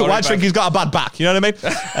 So Sorry, White Beth. Shrinky's got a bad back. You know what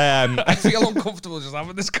I mean? I feel uncomfortable just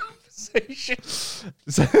having this conversation.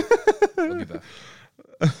 Love you, Beth.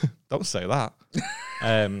 Don't say that.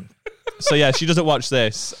 So yeah, she doesn't watch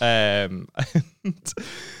this.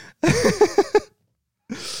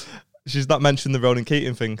 She's not mentioned the Ronan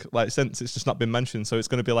Keating thing, like, since. It's just not been mentioned. So it's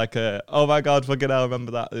going to be like oh my God, fucking hell,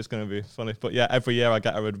 remember that. It's going to be funny. But yeah, every year I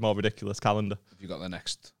get her a more ridiculous calendar. Have you got the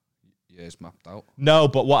next year's mapped out? No,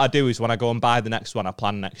 but what I do is when I go and buy the next one, I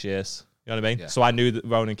plan next year's. You know what I mean? Yeah. So I knew that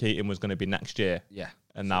Ronan Keating was going to be next year. Yeah.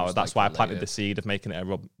 And So now it's that's like why I the planted later. the seed of making it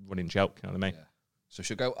a running joke. You know what I mean? Yeah. So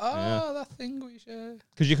she'll go, that thing we share.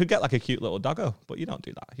 Because you could get like a cute little doggo, but you don't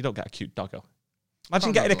do that. You don't get a cute doggo. Imagine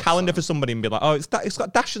Can't getting a remember calendar what's for somebody and be like, "Oh, it's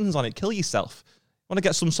got Dachshunds on it. Kill yourself." Want to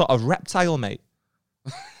get some sort of reptile, mate?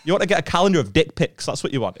 You want to get a calendar of dick pics? That's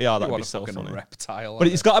what you want. Yeah, You that'd want be a so fucking funny. reptile. But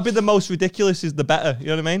it's got to be the most ridiculous is the better. You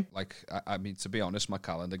know what I mean? Like, I mean, to be honest, my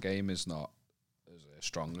calendar game is not as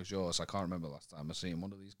strong as yours. I can't remember the last time I seen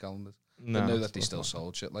one of these calendars. I know that it's they not still that.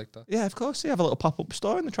 sold shit like that. Yeah, of course. You have a little pop-up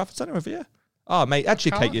store in the Trafford Centre over here. Oh, mate,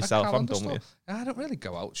 educate yourself. I'm Calendar done with you. store. I don't really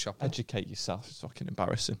go out shopping. Educate yourself. It's fucking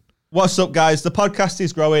embarrassing. What's up, guys? The podcast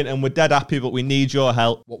is growing and we're dead happy, but we need your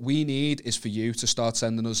help. What we need is for you to start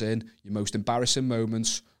sending us in your most embarrassing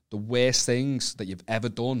moments, the worst things that you've ever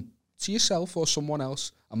done to yourself or someone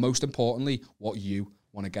else, and most importantly, what you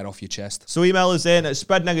want to get off your chest. So email us in at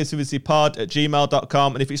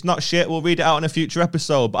spreadnegativitypod@gmail.com, and if it's not shit, we'll read it out in a future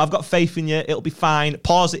episode. But I've got faith in you. It'll be fine.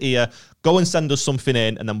 Pause it here. Go and send us something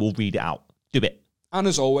in, and then we'll read it out. Do it. And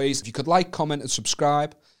as always, if you could like, comment, and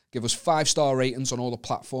subscribe, give us 5-star ratings on all the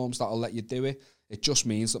platforms that'll let you do it. It just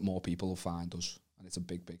means that more people will find us, and it's a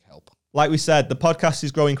big, big help. Like we said, the podcast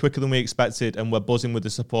is growing quicker than we expected, and we're buzzing with the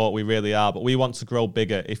support. We really are, but we want to grow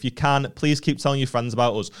bigger. If you can, please keep telling your friends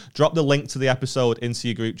about us. Drop the link to the episode into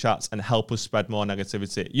your group chats and help us spread more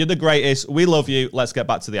negativity. You're the greatest. We love you. Let's get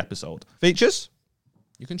back to the episode. Features?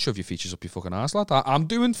 You can shove your features up your fucking arse like that. I'm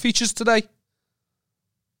doing features today.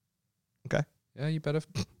 Okay. Yeah, you better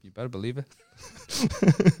believe it.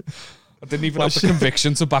 I didn't even have the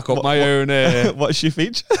conviction to back up my own. What's your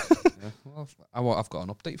feature? Well, I've got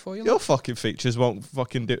an update for you. Your fucking features won't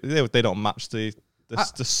fucking do. They don't match the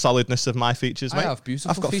solidness of my features, mate. I have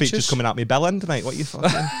beautiful I've got features coming out my bell end, mate. What you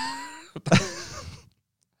fucking?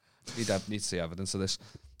 Need to see evidence of this.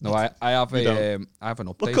 No, I have You I have an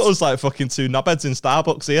update. Look at us like fucking two knobheads in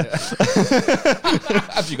Starbucks here.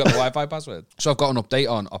 Have you got the Wi-Fi password? So I've got an update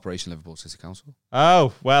on Operation Liverpool City Council.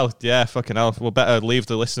 Oh, well, yeah, fucking hell. We'll better leave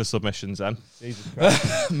the listener submissions then. Jesus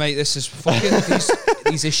Christ. Mate, this is fucking...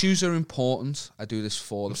 these issues are important. I do this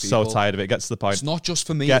for the people. So tired of it. Get to the point. It's not just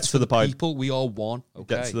for me. Get it's to for the point. people. We are one.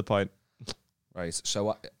 Okay. Get to the point. Right.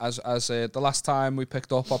 So as the last time we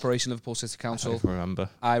picked up Operation Liverpool City Council, I don't remember.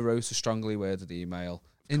 I wrote a strongly worded email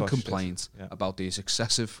in complaint about these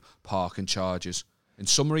excessive parking charges. In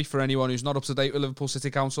summary, for anyone who's not up to date with Liverpool City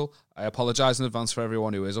Council, I apologise in advance for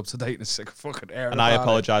everyone who is up to date and is sick of fucking hearing And I about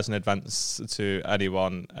apologise in advance to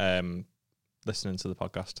anyone listening to the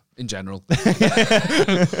podcast. In general.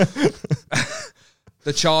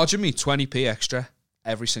 They're charging me 20p extra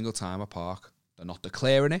every single time I park. They're not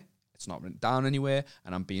declaring it. It's not written down anywhere,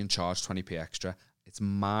 and I'm being charged 20p extra. It's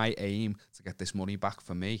my aim to get this money back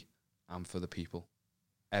for me and for the people.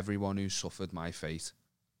 Everyone who's suffered my fate,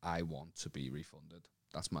 I want to be refunded.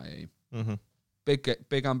 That's my aim. Mm-hmm.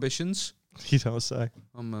 Big ambitions. You don't say.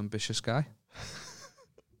 I'm an ambitious guy.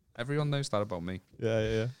 Everyone knows that about me.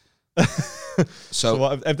 Yeah. So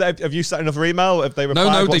what, have you sent another email? Have they replied?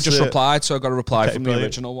 No, they just replied, so I got a reply from brilliant. the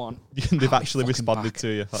original one. They've actually responded back. to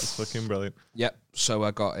you. That's fucking brilliant. Yep. So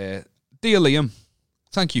I got Dear Liam,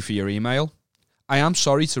 thank you for your email. I am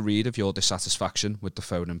sorry to read of your dissatisfaction with the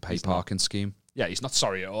phone and pay parking scheme. Yeah, he's not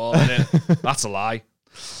sorry at all, is it? That's a lie.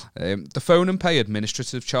 The phone and pay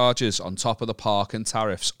administrative charges on top of the parking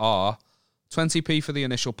tariffs are 20p for the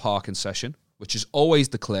initial parking session, which is always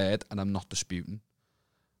declared and I'm not disputing,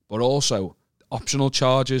 but also optional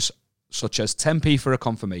charges such as 10p for a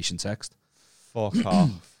confirmation text. Fuck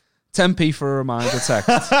off. 10p for a reminder text.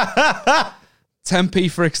 10p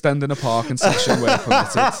for extending a parking section where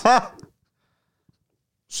permitted.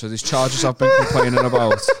 So these charges I've been complaining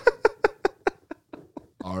about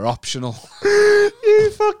are optional. You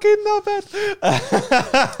fucking knobhead.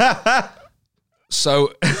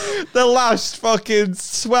 So the last fucking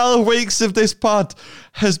 12 weeks of this pod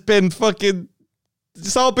has been fucking...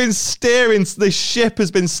 It's all been steering. This ship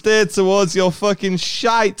has been steered towards your fucking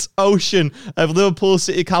shite ocean of Liverpool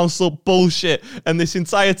City Council bullshit. And this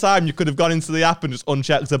entire time you could have gone into the app and just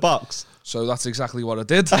unchecked the box. So that's exactly what I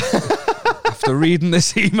did. After reading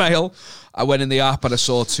this email, I went in the app and I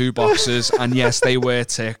saw 2 boxes. And yes, they were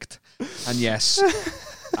ticked. And yes,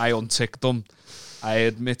 I unticked them. I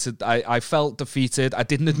admitted, I felt defeated. I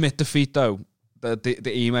didn't admit defeat though.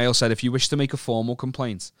 The email said, if you wish to make a formal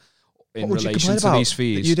complaint in relation to these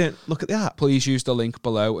fees, you didn't look at the app. Please use the link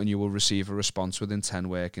below and you will receive a response within 10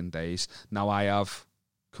 working days. Now I have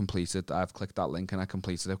completed, I've clicked that link and I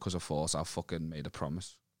completed it because I thought I fucking made a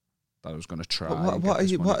promise that I was going to try.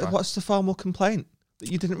 What's the formal complaint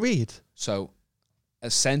that you didn't read? So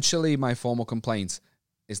essentially my formal complaint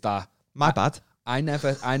is that bad. I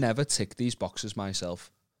never tick these boxes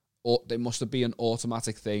myself. Or they must have been an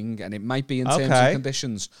automatic thing, and it might be in terms and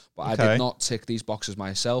conditions, but I did not tick these boxes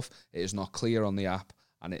myself. It is not clear on the app,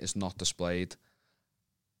 and it is not displayed.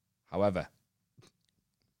 However,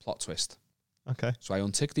 plot twist. Okay. So I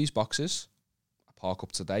untick these boxes. I park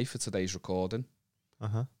up today for today's recording.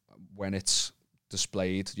 Uh-huh. When it's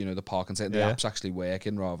displayed, the parking ticket, the app's actually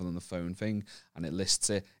working rather than the phone thing, and it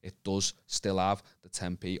lists it. It does still have the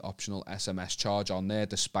 10p optional SMS charge on there,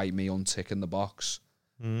 despite me unticking the box.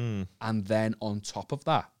 And then on top of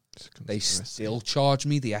that, they still charge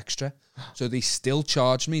me the extra. So they still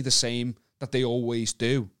charge me the same that they always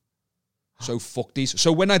do. So fuck these.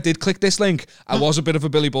 So when I did click this link, I was a bit of a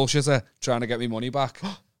Billy bullshitter trying to get me money back.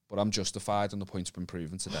 But I'm justified and the point's been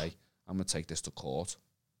proven today. I'm going to take this to court.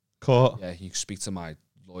 Court? Yeah, you can speak to my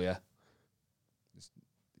lawyer. He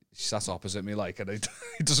sat opposite me and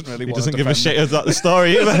he doesn't really want to give a shit about the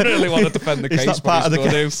story. He doesn't really want to defend the case. It's not part of the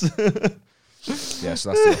case. Yeah,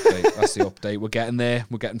 so that's the update. That's the update. We're getting there.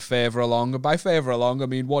 We're getting further along. And by further along, I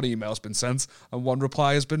mean 1 email's been sent and 1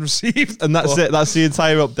 reply has been received. And that's it. That's the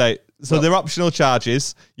entire update. So they're optional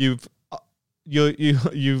charges. You've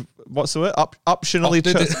what's the word? Optionally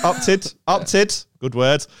opted. Good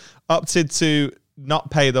word. Opted to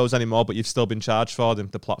not pay those anymore, but you've still been charged for them.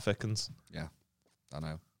 The plot thickens. Yeah, I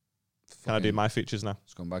know. Can I do my features now?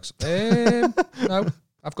 Scumbags. No.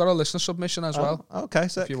 I've got a listener submission as well. Okay,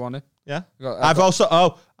 sick. If you want it. Yeah. I've got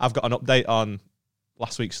an update on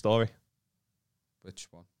last week's story. Which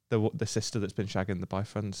one? The sister that's been shagging the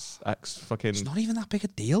boyfriend's ex fucking... It's not even that big a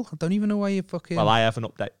deal. I don't even know why you fucking... Well, I have an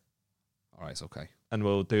update. All right, okay. And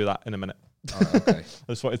we'll do that in a minute. All right, okay.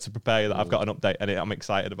 I just wanted to prepare you that I've got an update and I'm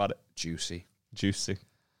excited about it. Juicy. Juicy.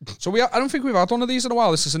 So I don't think we've had one of these in a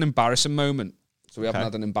while. This is an embarrassing moment. So we haven't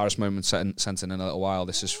had an embarrassed moment sent in a little while.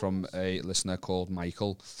 This is from a listener called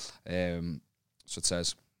Michael. So it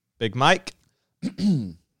says, Big Mike.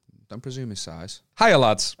 don't presume his size. Hiya,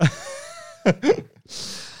 lads.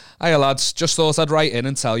 Hiya, lads. Just thought I'd write in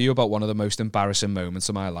and tell you about one of the most embarrassing moments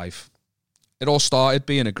of my life. It all started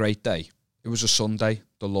being a great day. It was a Sunday,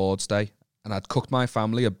 the Lord's Day, and I'd cooked my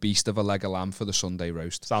family a beast of a leg of lamb for the Sunday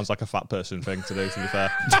roast. Sounds like a fat person thing to do, to be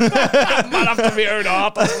fair. Man after my own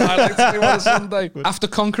heart. That's what I like to do on a Sunday. After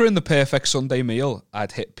conquering the perfect Sunday meal,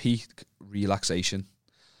 I'd hit peak relaxation.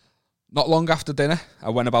 Not long after dinner, I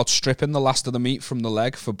went about stripping the last of the meat from the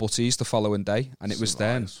leg for butties the following day, and it was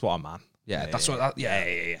then. What a man. Yeah, that's what that.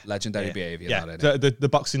 Yeah. Legendary behaviour. Yeah, that, innit? the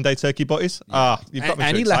Boxing Day turkey butties. You've got me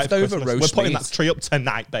Any too excited for leftover Christmas. roast We're putting meat. that tree up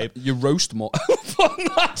tonight, babe. You roast more. Put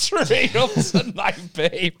that tree up tonight,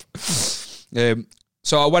 babe.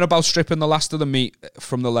 So I went about stripping the last of the meat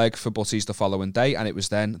from the leg for butties the following day, and it was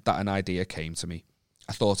then that an idea came to me.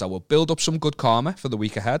 I thought I would build up some good karma for the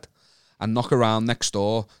week ahead and knock around next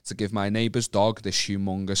door to give my neighbour's dog this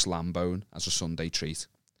humongous lamb bone as a Sunday treat.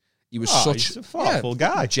 He was He's a thoughtful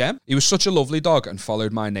guy. Gem. He was such a lovely dog and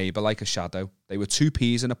followed my neighbour like a shadow. They were two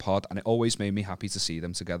peas in a pod, and it always made me happy to see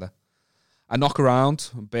them together. I knock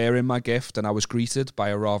around, bearing my gift, and I was greeted by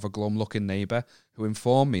a rather glum-looking neighbour who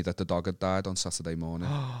informed me that the dog had died on Saturday morning.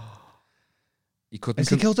 He couldn't. Has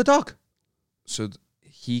he killed the dog? So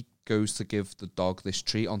he goes to give the dog this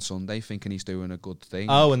treat on Sunday, thinking he's doing a good thing.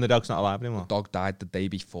 Oh, and the dog's not alive anymore. The dog died the day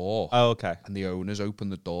before. Oh, okay. And the owners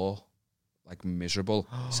opened the door, like miserable.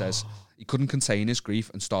 He says he couldn't contain his grief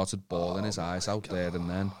and started bawling his eyes out there and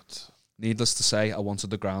then. Needless to say, I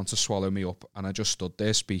wanted the ground to swallow me up, and I just stood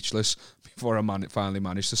there speechless before I finally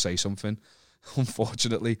managed to say something.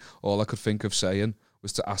 Unfortunately, all I could think of saying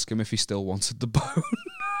was to ask him if he still wanted the bone.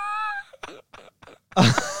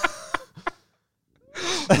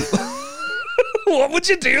 What would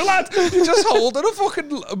you do, lad? You're just holding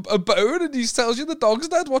a bone and he tells you the dog's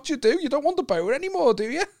dead. What you do? You don't want the bone anymore, do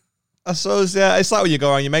you? I suppose, yeah. It's like when you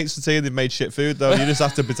go around your mates for tea and they've made shit food, though. You just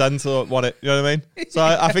have to pretend to want it. You know what I mean? So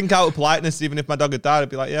I think out of politeness, even if my dog had died, I'd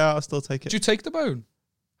be like, yeah, I'll still take it. Do you take the bone?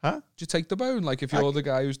 Huh? Do you take the bone? Like if you're the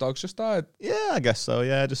guy whose dog's just died? Yeah, I guess so.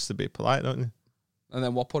 Yeah, just to be polite, don't you? And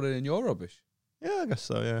then what, put it in your rubbish? Yeah, I guess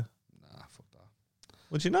so, yeah. Nah, fuck that.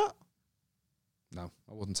 Would you not? No,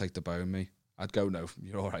 I wouldn't take the bone, me. I'd go, no,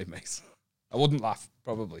 you're all right, mate. I wouldn't laugh,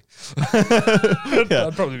 probably. Yeah.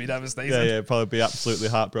 I'd probably be devastated. Yeah, it'd probably be absolutely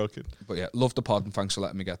heartbroken. But yeah, love the pod and thanks for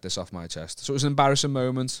letting me get this off my chest. So it was an embarrassing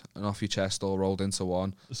moment and off your chest all rolled into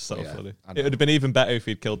one. It's so Yeah, funny. I It know. would have been even better if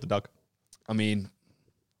he'd killed the dog. I mean,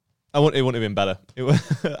 It wouldn't have been better.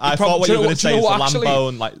 I prob- thought what do you you were know going to what- say is the actually- lamb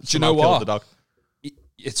bone, like, you somehow know killed what? the dog.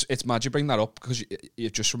 it's mad you bring that up because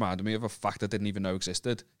it just reminded me of a fact I didn't even know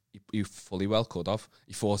existed. He fully well could have.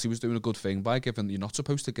 He thought he was doing a good thing by giving. You're not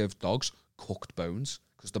supposed to give dogs cooked bones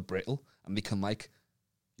because they're brittle and they can, like,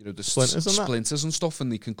 you know, the splinters and stuff,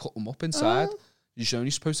 and they can cut them up inside. You're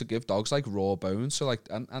only supposed to give dogs like raw bones. So like,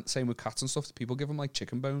 and same with cats and stuff. People give them like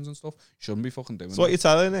chicken bones and stuff. Shouldn't be fucking doing. So what you're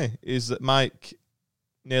telling me is that Mike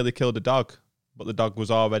nearly killed a dog, but the dog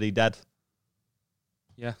was already dead.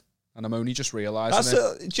 Yeah, and I'm only just realising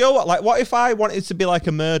it. Do you know what? Like, what if I wanted to be like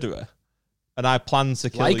a murderer, and I planned to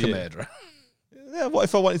kill Like you? a murderer. Yeah. What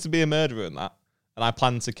if I wanted to be a murderer and that, and I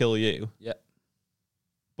planned to kill you? Yeah.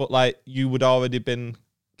 But like, you would already been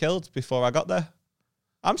killed before I got there.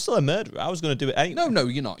 I'm still a murderer. I was going to do it anyway. No,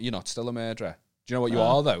 you're not. You're not still a murderer. Do you know what you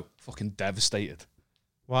are though? Fucking devastated.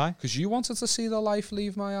 Why? Because you wanted to see the life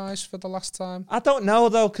leave my eyes for the last time. I don't know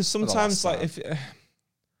though, because sometimes last like if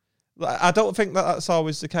like, I don't think that that's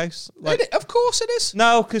always the case. Like, Of course it is.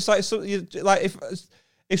 no, because like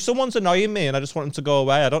if someone's annoying me and I just want them to go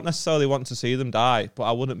away, I don't necessarily want to see them die, but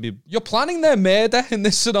I wouldn't be. You're planning their murder in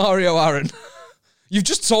this scenario, Aaron. You've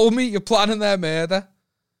just told me you're planning their murder.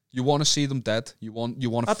 You want to see them dead. You want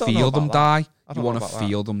to feel them die. You want to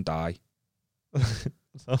feel them die.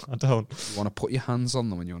 No, I don't. You want to put your hands on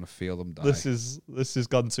them and you want to feel them die. This has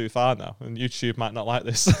gone too far now, and YouTube might not like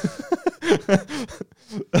this.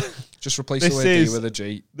 Just replace the word D with a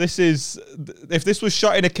G. This is, if this was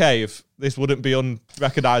shot in a cave, this wouldn't be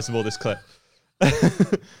unrecognizable, this clip.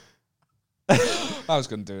 I was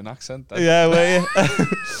going to do an accent then. Yeah, well, yeah.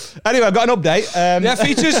 Anyway, I've got an update. Yeah,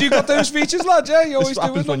 features. You got those features, lad. Yeah, you always This do.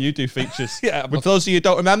 happens when you do features. Yeah, For those of you who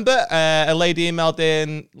don't remember, a lady emailed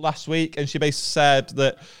in last week and she basically said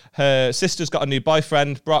that her sister's got a new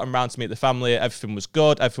boyfriend, brought him round to meet the family. Everything was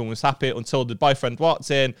good. Everyone was happy until the boyfriend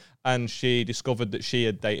walked in and she discovered that she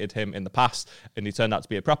had dated him in the past, and he turned out to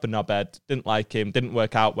be a proper knobhead, didn't like him, didn't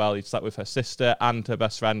work out well. He slept with her sister and her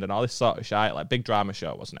best friend and all this sort of shit, like big drama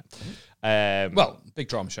show, wasn't it? Well, big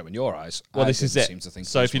drama show in your eyes. Well, this is it.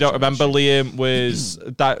 So if you don't remember, Liam was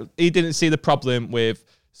that he didn't see the problem with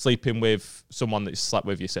sleeping with someone that you slept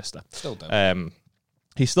with your sister. Still don't.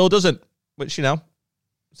 He still doesn't, which, you know,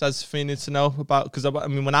 says for you need to know about, because I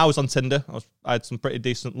mean, when I was on Tinder, I had some pretty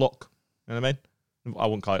decent luck. You know what I mean? I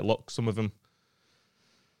wouldn't call it luck. Some of them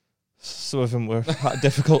were quite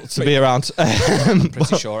difficult to be around. I'm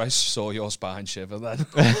pretty sure I saw your spine shiver then.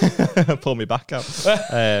 Pull me back out.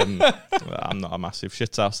 I'm not a massive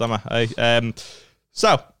shithouse, am I? Hey,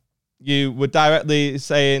 so you were directly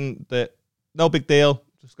saying that no big deal.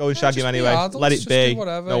 Just go and shag him anyway. Let it be.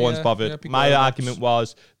 No one's bothered. My argument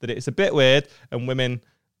was that it's a bit weird, and women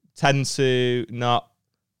tend to not.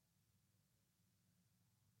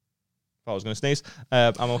 I was going to sneeze.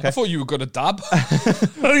 I'm okay. I thought you were going to dab.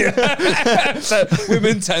 So,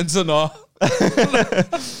 women tend to not.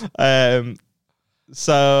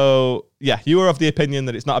 So, yeah, you were of the opinion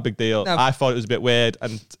that it's not a big deal. No. I thought it was a bit weird,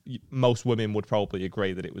 and most women would probably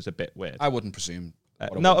agree that it was a bit weird. I wouldn't presume.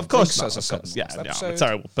 No, of course not. Of course. Yeah, I'm a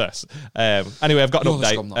terrible person. Anyway, I've got an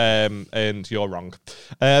update, and you're wrong.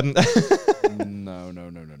 No.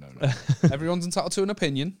 Everyone's entitled to an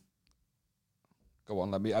opinion. Go on,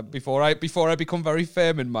 let me. Before I become very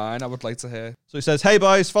firm in mine, I would like to hear. So it says, "Hey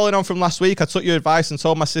boys, following on from last week, I took your advice and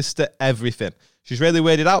told my sister everything. She's really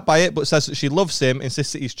weirded out by it, but says that she loves him,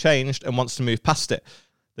 insists that he's changed, and wants to move past it.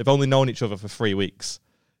 They've only known each other for 3 weeks.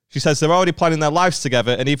 She says they're already planning their lives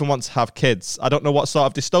together and even want to have kids. I don't know what sort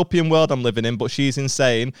of dystopian world I'm living in, but she's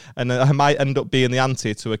insane, and I might end up being the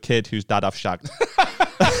auntie to a kid whose dad I've shagged.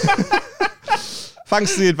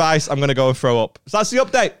 Thanks for the advice. I'm going to go and throw up." So that's the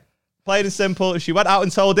update. Plain and simple. She went out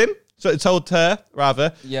and told him, so told her,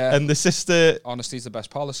 rather. Yeah. And the sister... Honesty is the best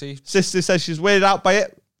policy. Sister says she's weirded out by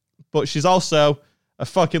it, but she's also a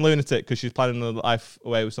fucking lunatic because she's planning her life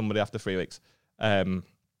away with somebody after 3 weeks.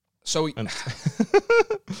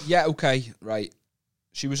 Yeah, okay, right.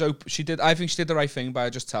 She was open. I think she did the right thing by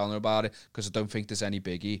just telling her about it, because I don't think there's any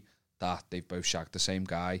biggie that they've both shagged the same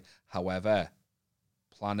guy. However,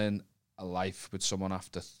 planning a life with someone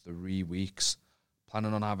after 3 weeks,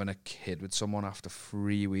 planning on having a kid with someone after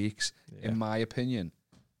 3 weeks, in my opinion,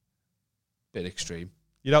 bit extreme.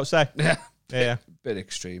 You don't say? Yeah. Bit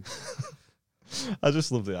extreme. I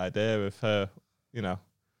just love the idea of her, you know,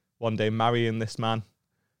 one day marrying this man.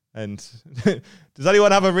 And does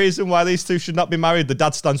anyone have a reason why these two should not be married? The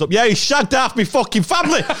dad stands up. Yeah, he shagged half my fucking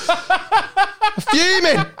family.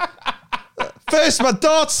 Fuming. First my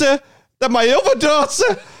daughter, then my other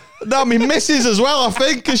daughter, now my missus as well, I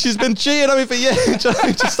think, because she's been cheating on me for years. He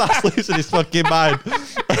just starts losing his fucking mind.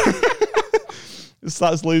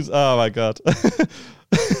 Starts losing. Oh my God.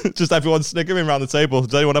 Just everyone sniggering around the table.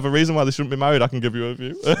 Does anyone have a reason why they shouldn't be married? I can give you a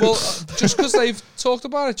view. Well, just because they've talked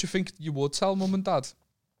about it, do you think you would tell mum and dad?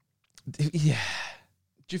 Yeah.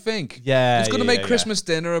 Do you think? Yeah. It's going to make Christmas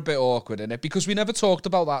dinner a bit awkward, innit? Because we never talked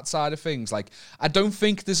about that side of things. Like, I don't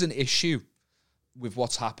think there's an issue with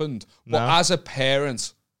what's happened. But as a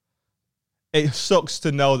parent, it sucks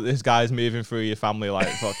to know that this guy's moving through your family like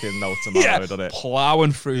fucking no tomorrow, doesn't it?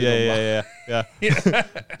 Plowing through them. Yeah.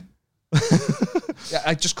 Yeah,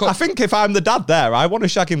 I think if I'm the dad there, I want to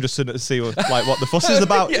shag him just to see what the fuss is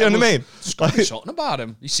about. You know what I mean? Just got to be something about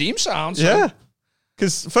him. He seems sound. So. Yeah.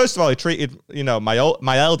 Because first of all, he treated my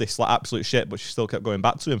eldest like absolute shit, but she still kept going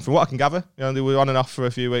back to him. From what I can gather, they were on and off for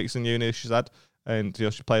a few weeks in uni. She said, and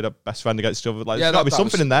she played her best friend against each other. Like, there's got to be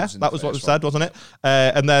something in there. That was what was said, wasn't it?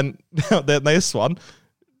 And then this one,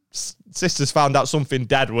 sister's found out something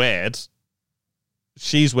dead weird.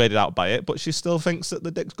 She's weirded out by it, but she still thinks that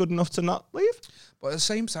the dick's good enough to not leave. But at the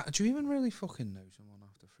same time, do you even really fucking know someone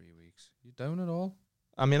after 3 weeks? You don't at all?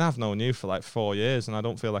 I mean, I've known you for like 4 years, and I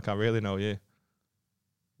don't feel like I really know you.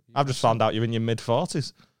 I've just found out you're in your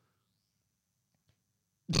mid-40s.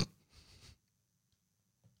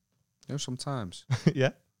 Sometimes. Yeah.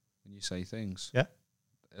 When you say things. Yeah.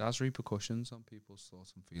 It has repercussions on people's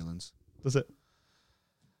thoughts and feelings. Does it?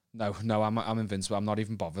 No, I'm invincible. I'm not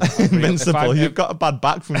even bothered. Invincible. You've got a bad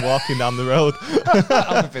back from walking down the road.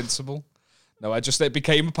 I'm invincible. No, it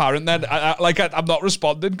became apparent then. I'm not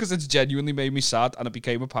responding because it's genuinely made me sad, and it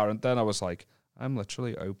became apparent then. I was like, I'm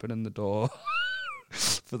literally opening the door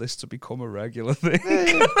for this to become a regular thing.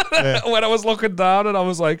 Yeah. When I was looking down, and I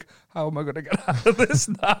was like, how am I going to get out of this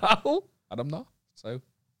now? And I'm not. So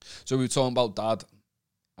we were talking about dad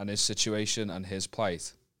and his situation and his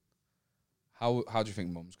plight. How do you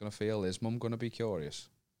think mum's going to feel? Is mum going to be curious?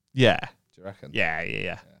 Yeah. Do you reckon?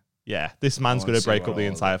 Yeah. yeah, this man's going to break up the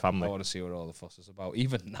entire I family. want to see what all the fuss is about.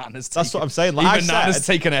 Even Nana's That's what I'm saying. Like, even Nana's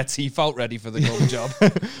taking her teeth out ready for the gun job.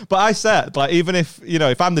 But I said, like, even if,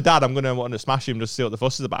 if I'm the dad, I'm going to want to smash him just to see what the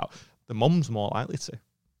fuss is about. The mum's more likely to.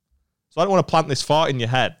 So I don't want to plant this thought in your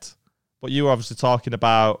head. But you were obviously talking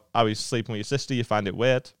about how he's sleeping with your sister. You find it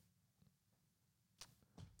weird.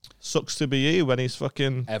 Sucks to be you when he's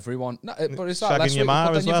fucking everyone. No, but is that less your weird? ma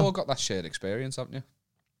But then as you've well. all got that shared experience, haven't you?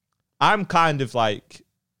 I'm kind of like,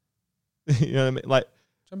 you know what I mean? Like,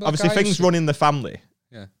 Remember that obviously guy things run in the family.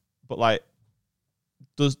 Yeah. But like,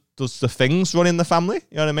 does the things run in the family?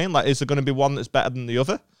 You know what I mean? Like, is there going to be one that's better than the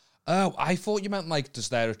other? Oh, I thought you meant like, does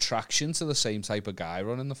their attraction to the same type of guy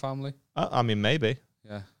run in the family? I mean, maybe.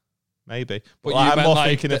 Yeah. Maybe. But But you I'm meant more like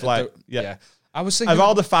thinking of like, yeah. I was thinking. Are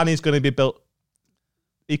all the fannies going to be built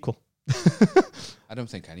equal? I don't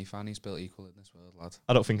think any fanny's built equal in this world, lad.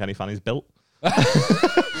 I don't think any fanny's built. Do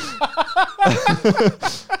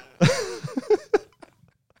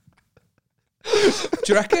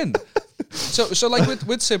you reckon? So like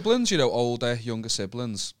with siblings, older, younger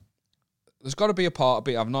siblings, there's got to be a part of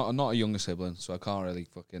it. I'm not a younger sibling, so I can't really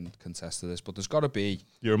fucking contest to this. But there's got to be.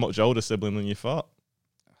 You're a much older sibling than you thought.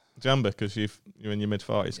 Do you remember? Because you're in your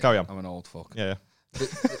mid-40s. Carry on. I'm an old fuck. Yeah.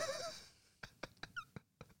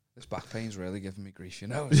 This back pain's really giving me grief,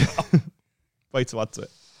 Way to add to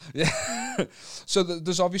it. Yeah. So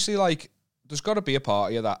there's obviously there's got to be a part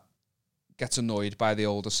of you that gets annoyed by the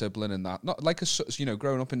older sibling and that. Not like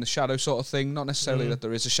growing up in the shadow sort of thing. Not necessarily that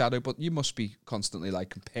there is a shadow, but you must be constantly like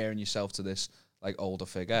comparing yourself to this like older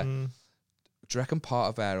figure. Do you reckon part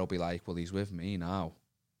of her will be like, well, he's with me now,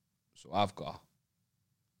 so I've got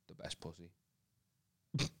the best pussy?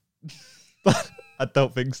 I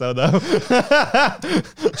don't think so, though.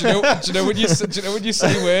 do you know when you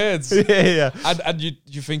say words? Yeah. And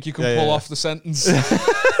you think you can pull off the sentence?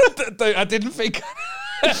 I didn't think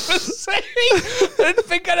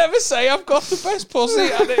I'd ever say I've got the best pussy,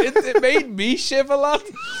 and it made me shiver, lad.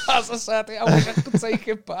 As I said, I wish I could take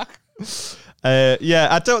it back. Yeah,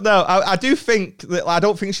 I don't know. I do think that I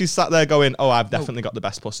don't think she's sat there going, "Oh, I've definitely got the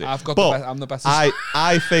best pussy." I've got the best. I'm the best.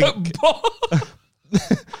 I think.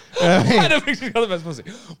 I don't think she's got the best pussy,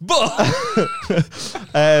 but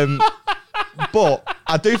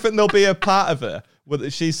I do think there'll be a part of her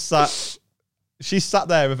where she's sat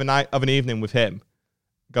there of an evening with him,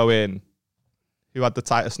 going, "Who had the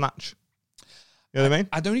tighter snatch?" You know what I mean?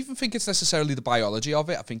 I don't even think it's necessarily the biology of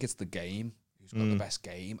it. I think it's the game. Who's got the best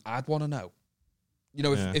game? I'd want to know.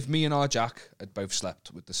 If me and our Jack had both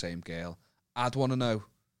slept with the same girl, I'd want to know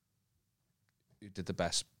who did the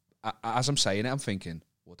best. As I'm saying it, I'm thinking,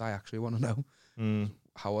 would I actually want to know?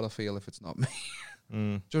 How would I feel if it's not me? Do you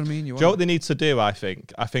know what I mean? Do you know what they need to do, I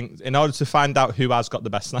think? I think in order to find out who has got the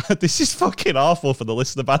best snatch, this is fucking awful for the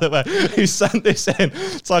listener, by the way, who sent this in,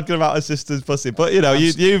 talking about her sister's pussy. But,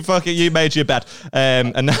 you made your bed,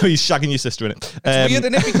 and now he's shagging your sister in it. It's weird,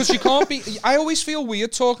 isn't it? Because you can't be... I always feel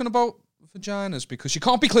weird talking about vaginas, because you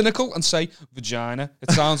can't be clinical and say vagina.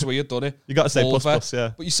 It sounds weird, doesn't it? You got to say puss,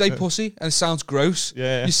 yeah. But you say pussy, and it sounds gross.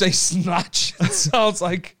 Yeah. You say snatch, it sounds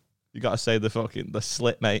like... You got to say the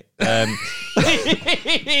slit, mate. But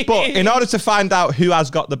in order to find out who has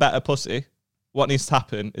got the better pussy, what needs to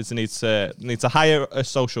happen is they need to hire a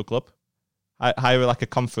social club, hire like a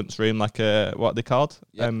conference room, like what are they called?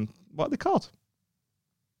 Yep. What are they called?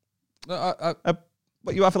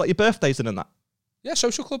 What you have for like your birthdays and that. Yeah,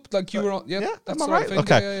 social club. Like you were on. Yeah, that's am I the right? thing.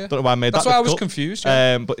 Okay, Yeah. Don't know why I made that's that. That's why I was difficult. confused.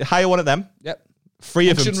 Yeah. But hire one of them. Yep. Three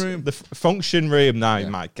function of them. room. The function room. Now,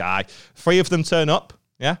 my guy. 3 of them turn up.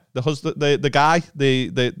 Yeah, the husband, the guy,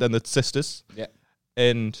 then the sisters. Yeah.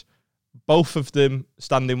 And both of them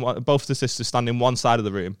both the sisters stand in one side of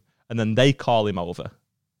the room, and then they call him over.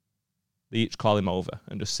 They each call him over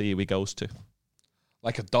and just see who he goes to.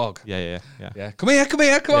 Like a dog. Yeah. Come on. Come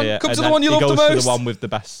and to the one you love the most. He goes to the one with the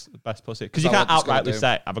best pussy. Because you can't outrightly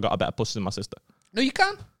say, "Have I got a better pussy than my sister?" No, you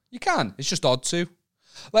can. You can. It's just odd too.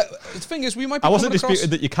 Like the thing is, we might be. I wasn't disputing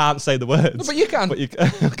that you can't say the words. No, but you can.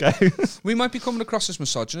 Okay. We might be coming across as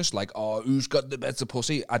misogynist, like, oh, who's got the better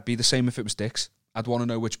pussy? I'd be the same if it was dicks. I'd want to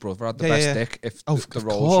know which brother had the best dick if the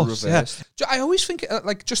roles were reversed. Yeah. I always think,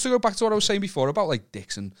 like, just to go back to what I was saying before about like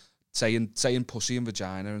dicks and saying pussy and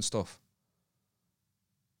vagina and stuff.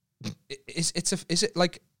 Is it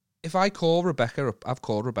like if I call Rebecca, I've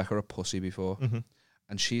called Rebecca a pussy before,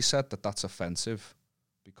 and she said that that's offensive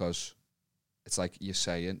because. It's like you're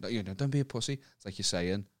saying, don't be a pussy. It's like you're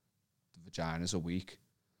saying the vaginas are weak.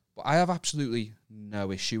 But I have absolutely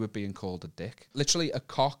no issue with being called a dick. Literally, a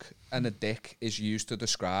cock and a dick is used to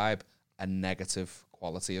describe a negative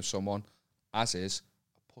quality of someone, as is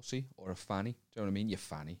a pussy or a fanny. Do you know what I mean? You're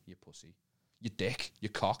fanny, you're pussy. your dick,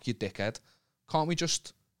 your cock, your dickhead. Can't we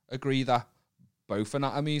just agree that both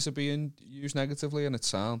anatomies are being used negatively and it's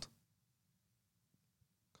sound?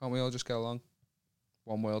 Can't we all just get along?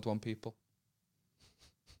 One world, one people.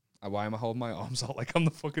 And why am I holding my arms out like I'm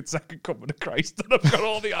the fucking second coming of Christ and I've got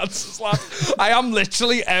all the answers, lad? I am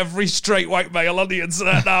literally every straight white male on the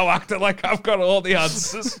internet now acting like I've got all the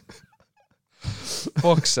answers.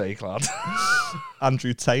 Fuck's sake, lad.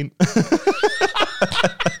 Andrew Taint.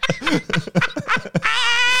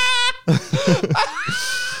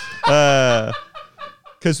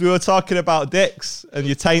 Because we were talking about dicks and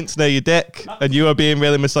your taint's near your dick and you were being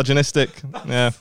really misogynistic. Yeah.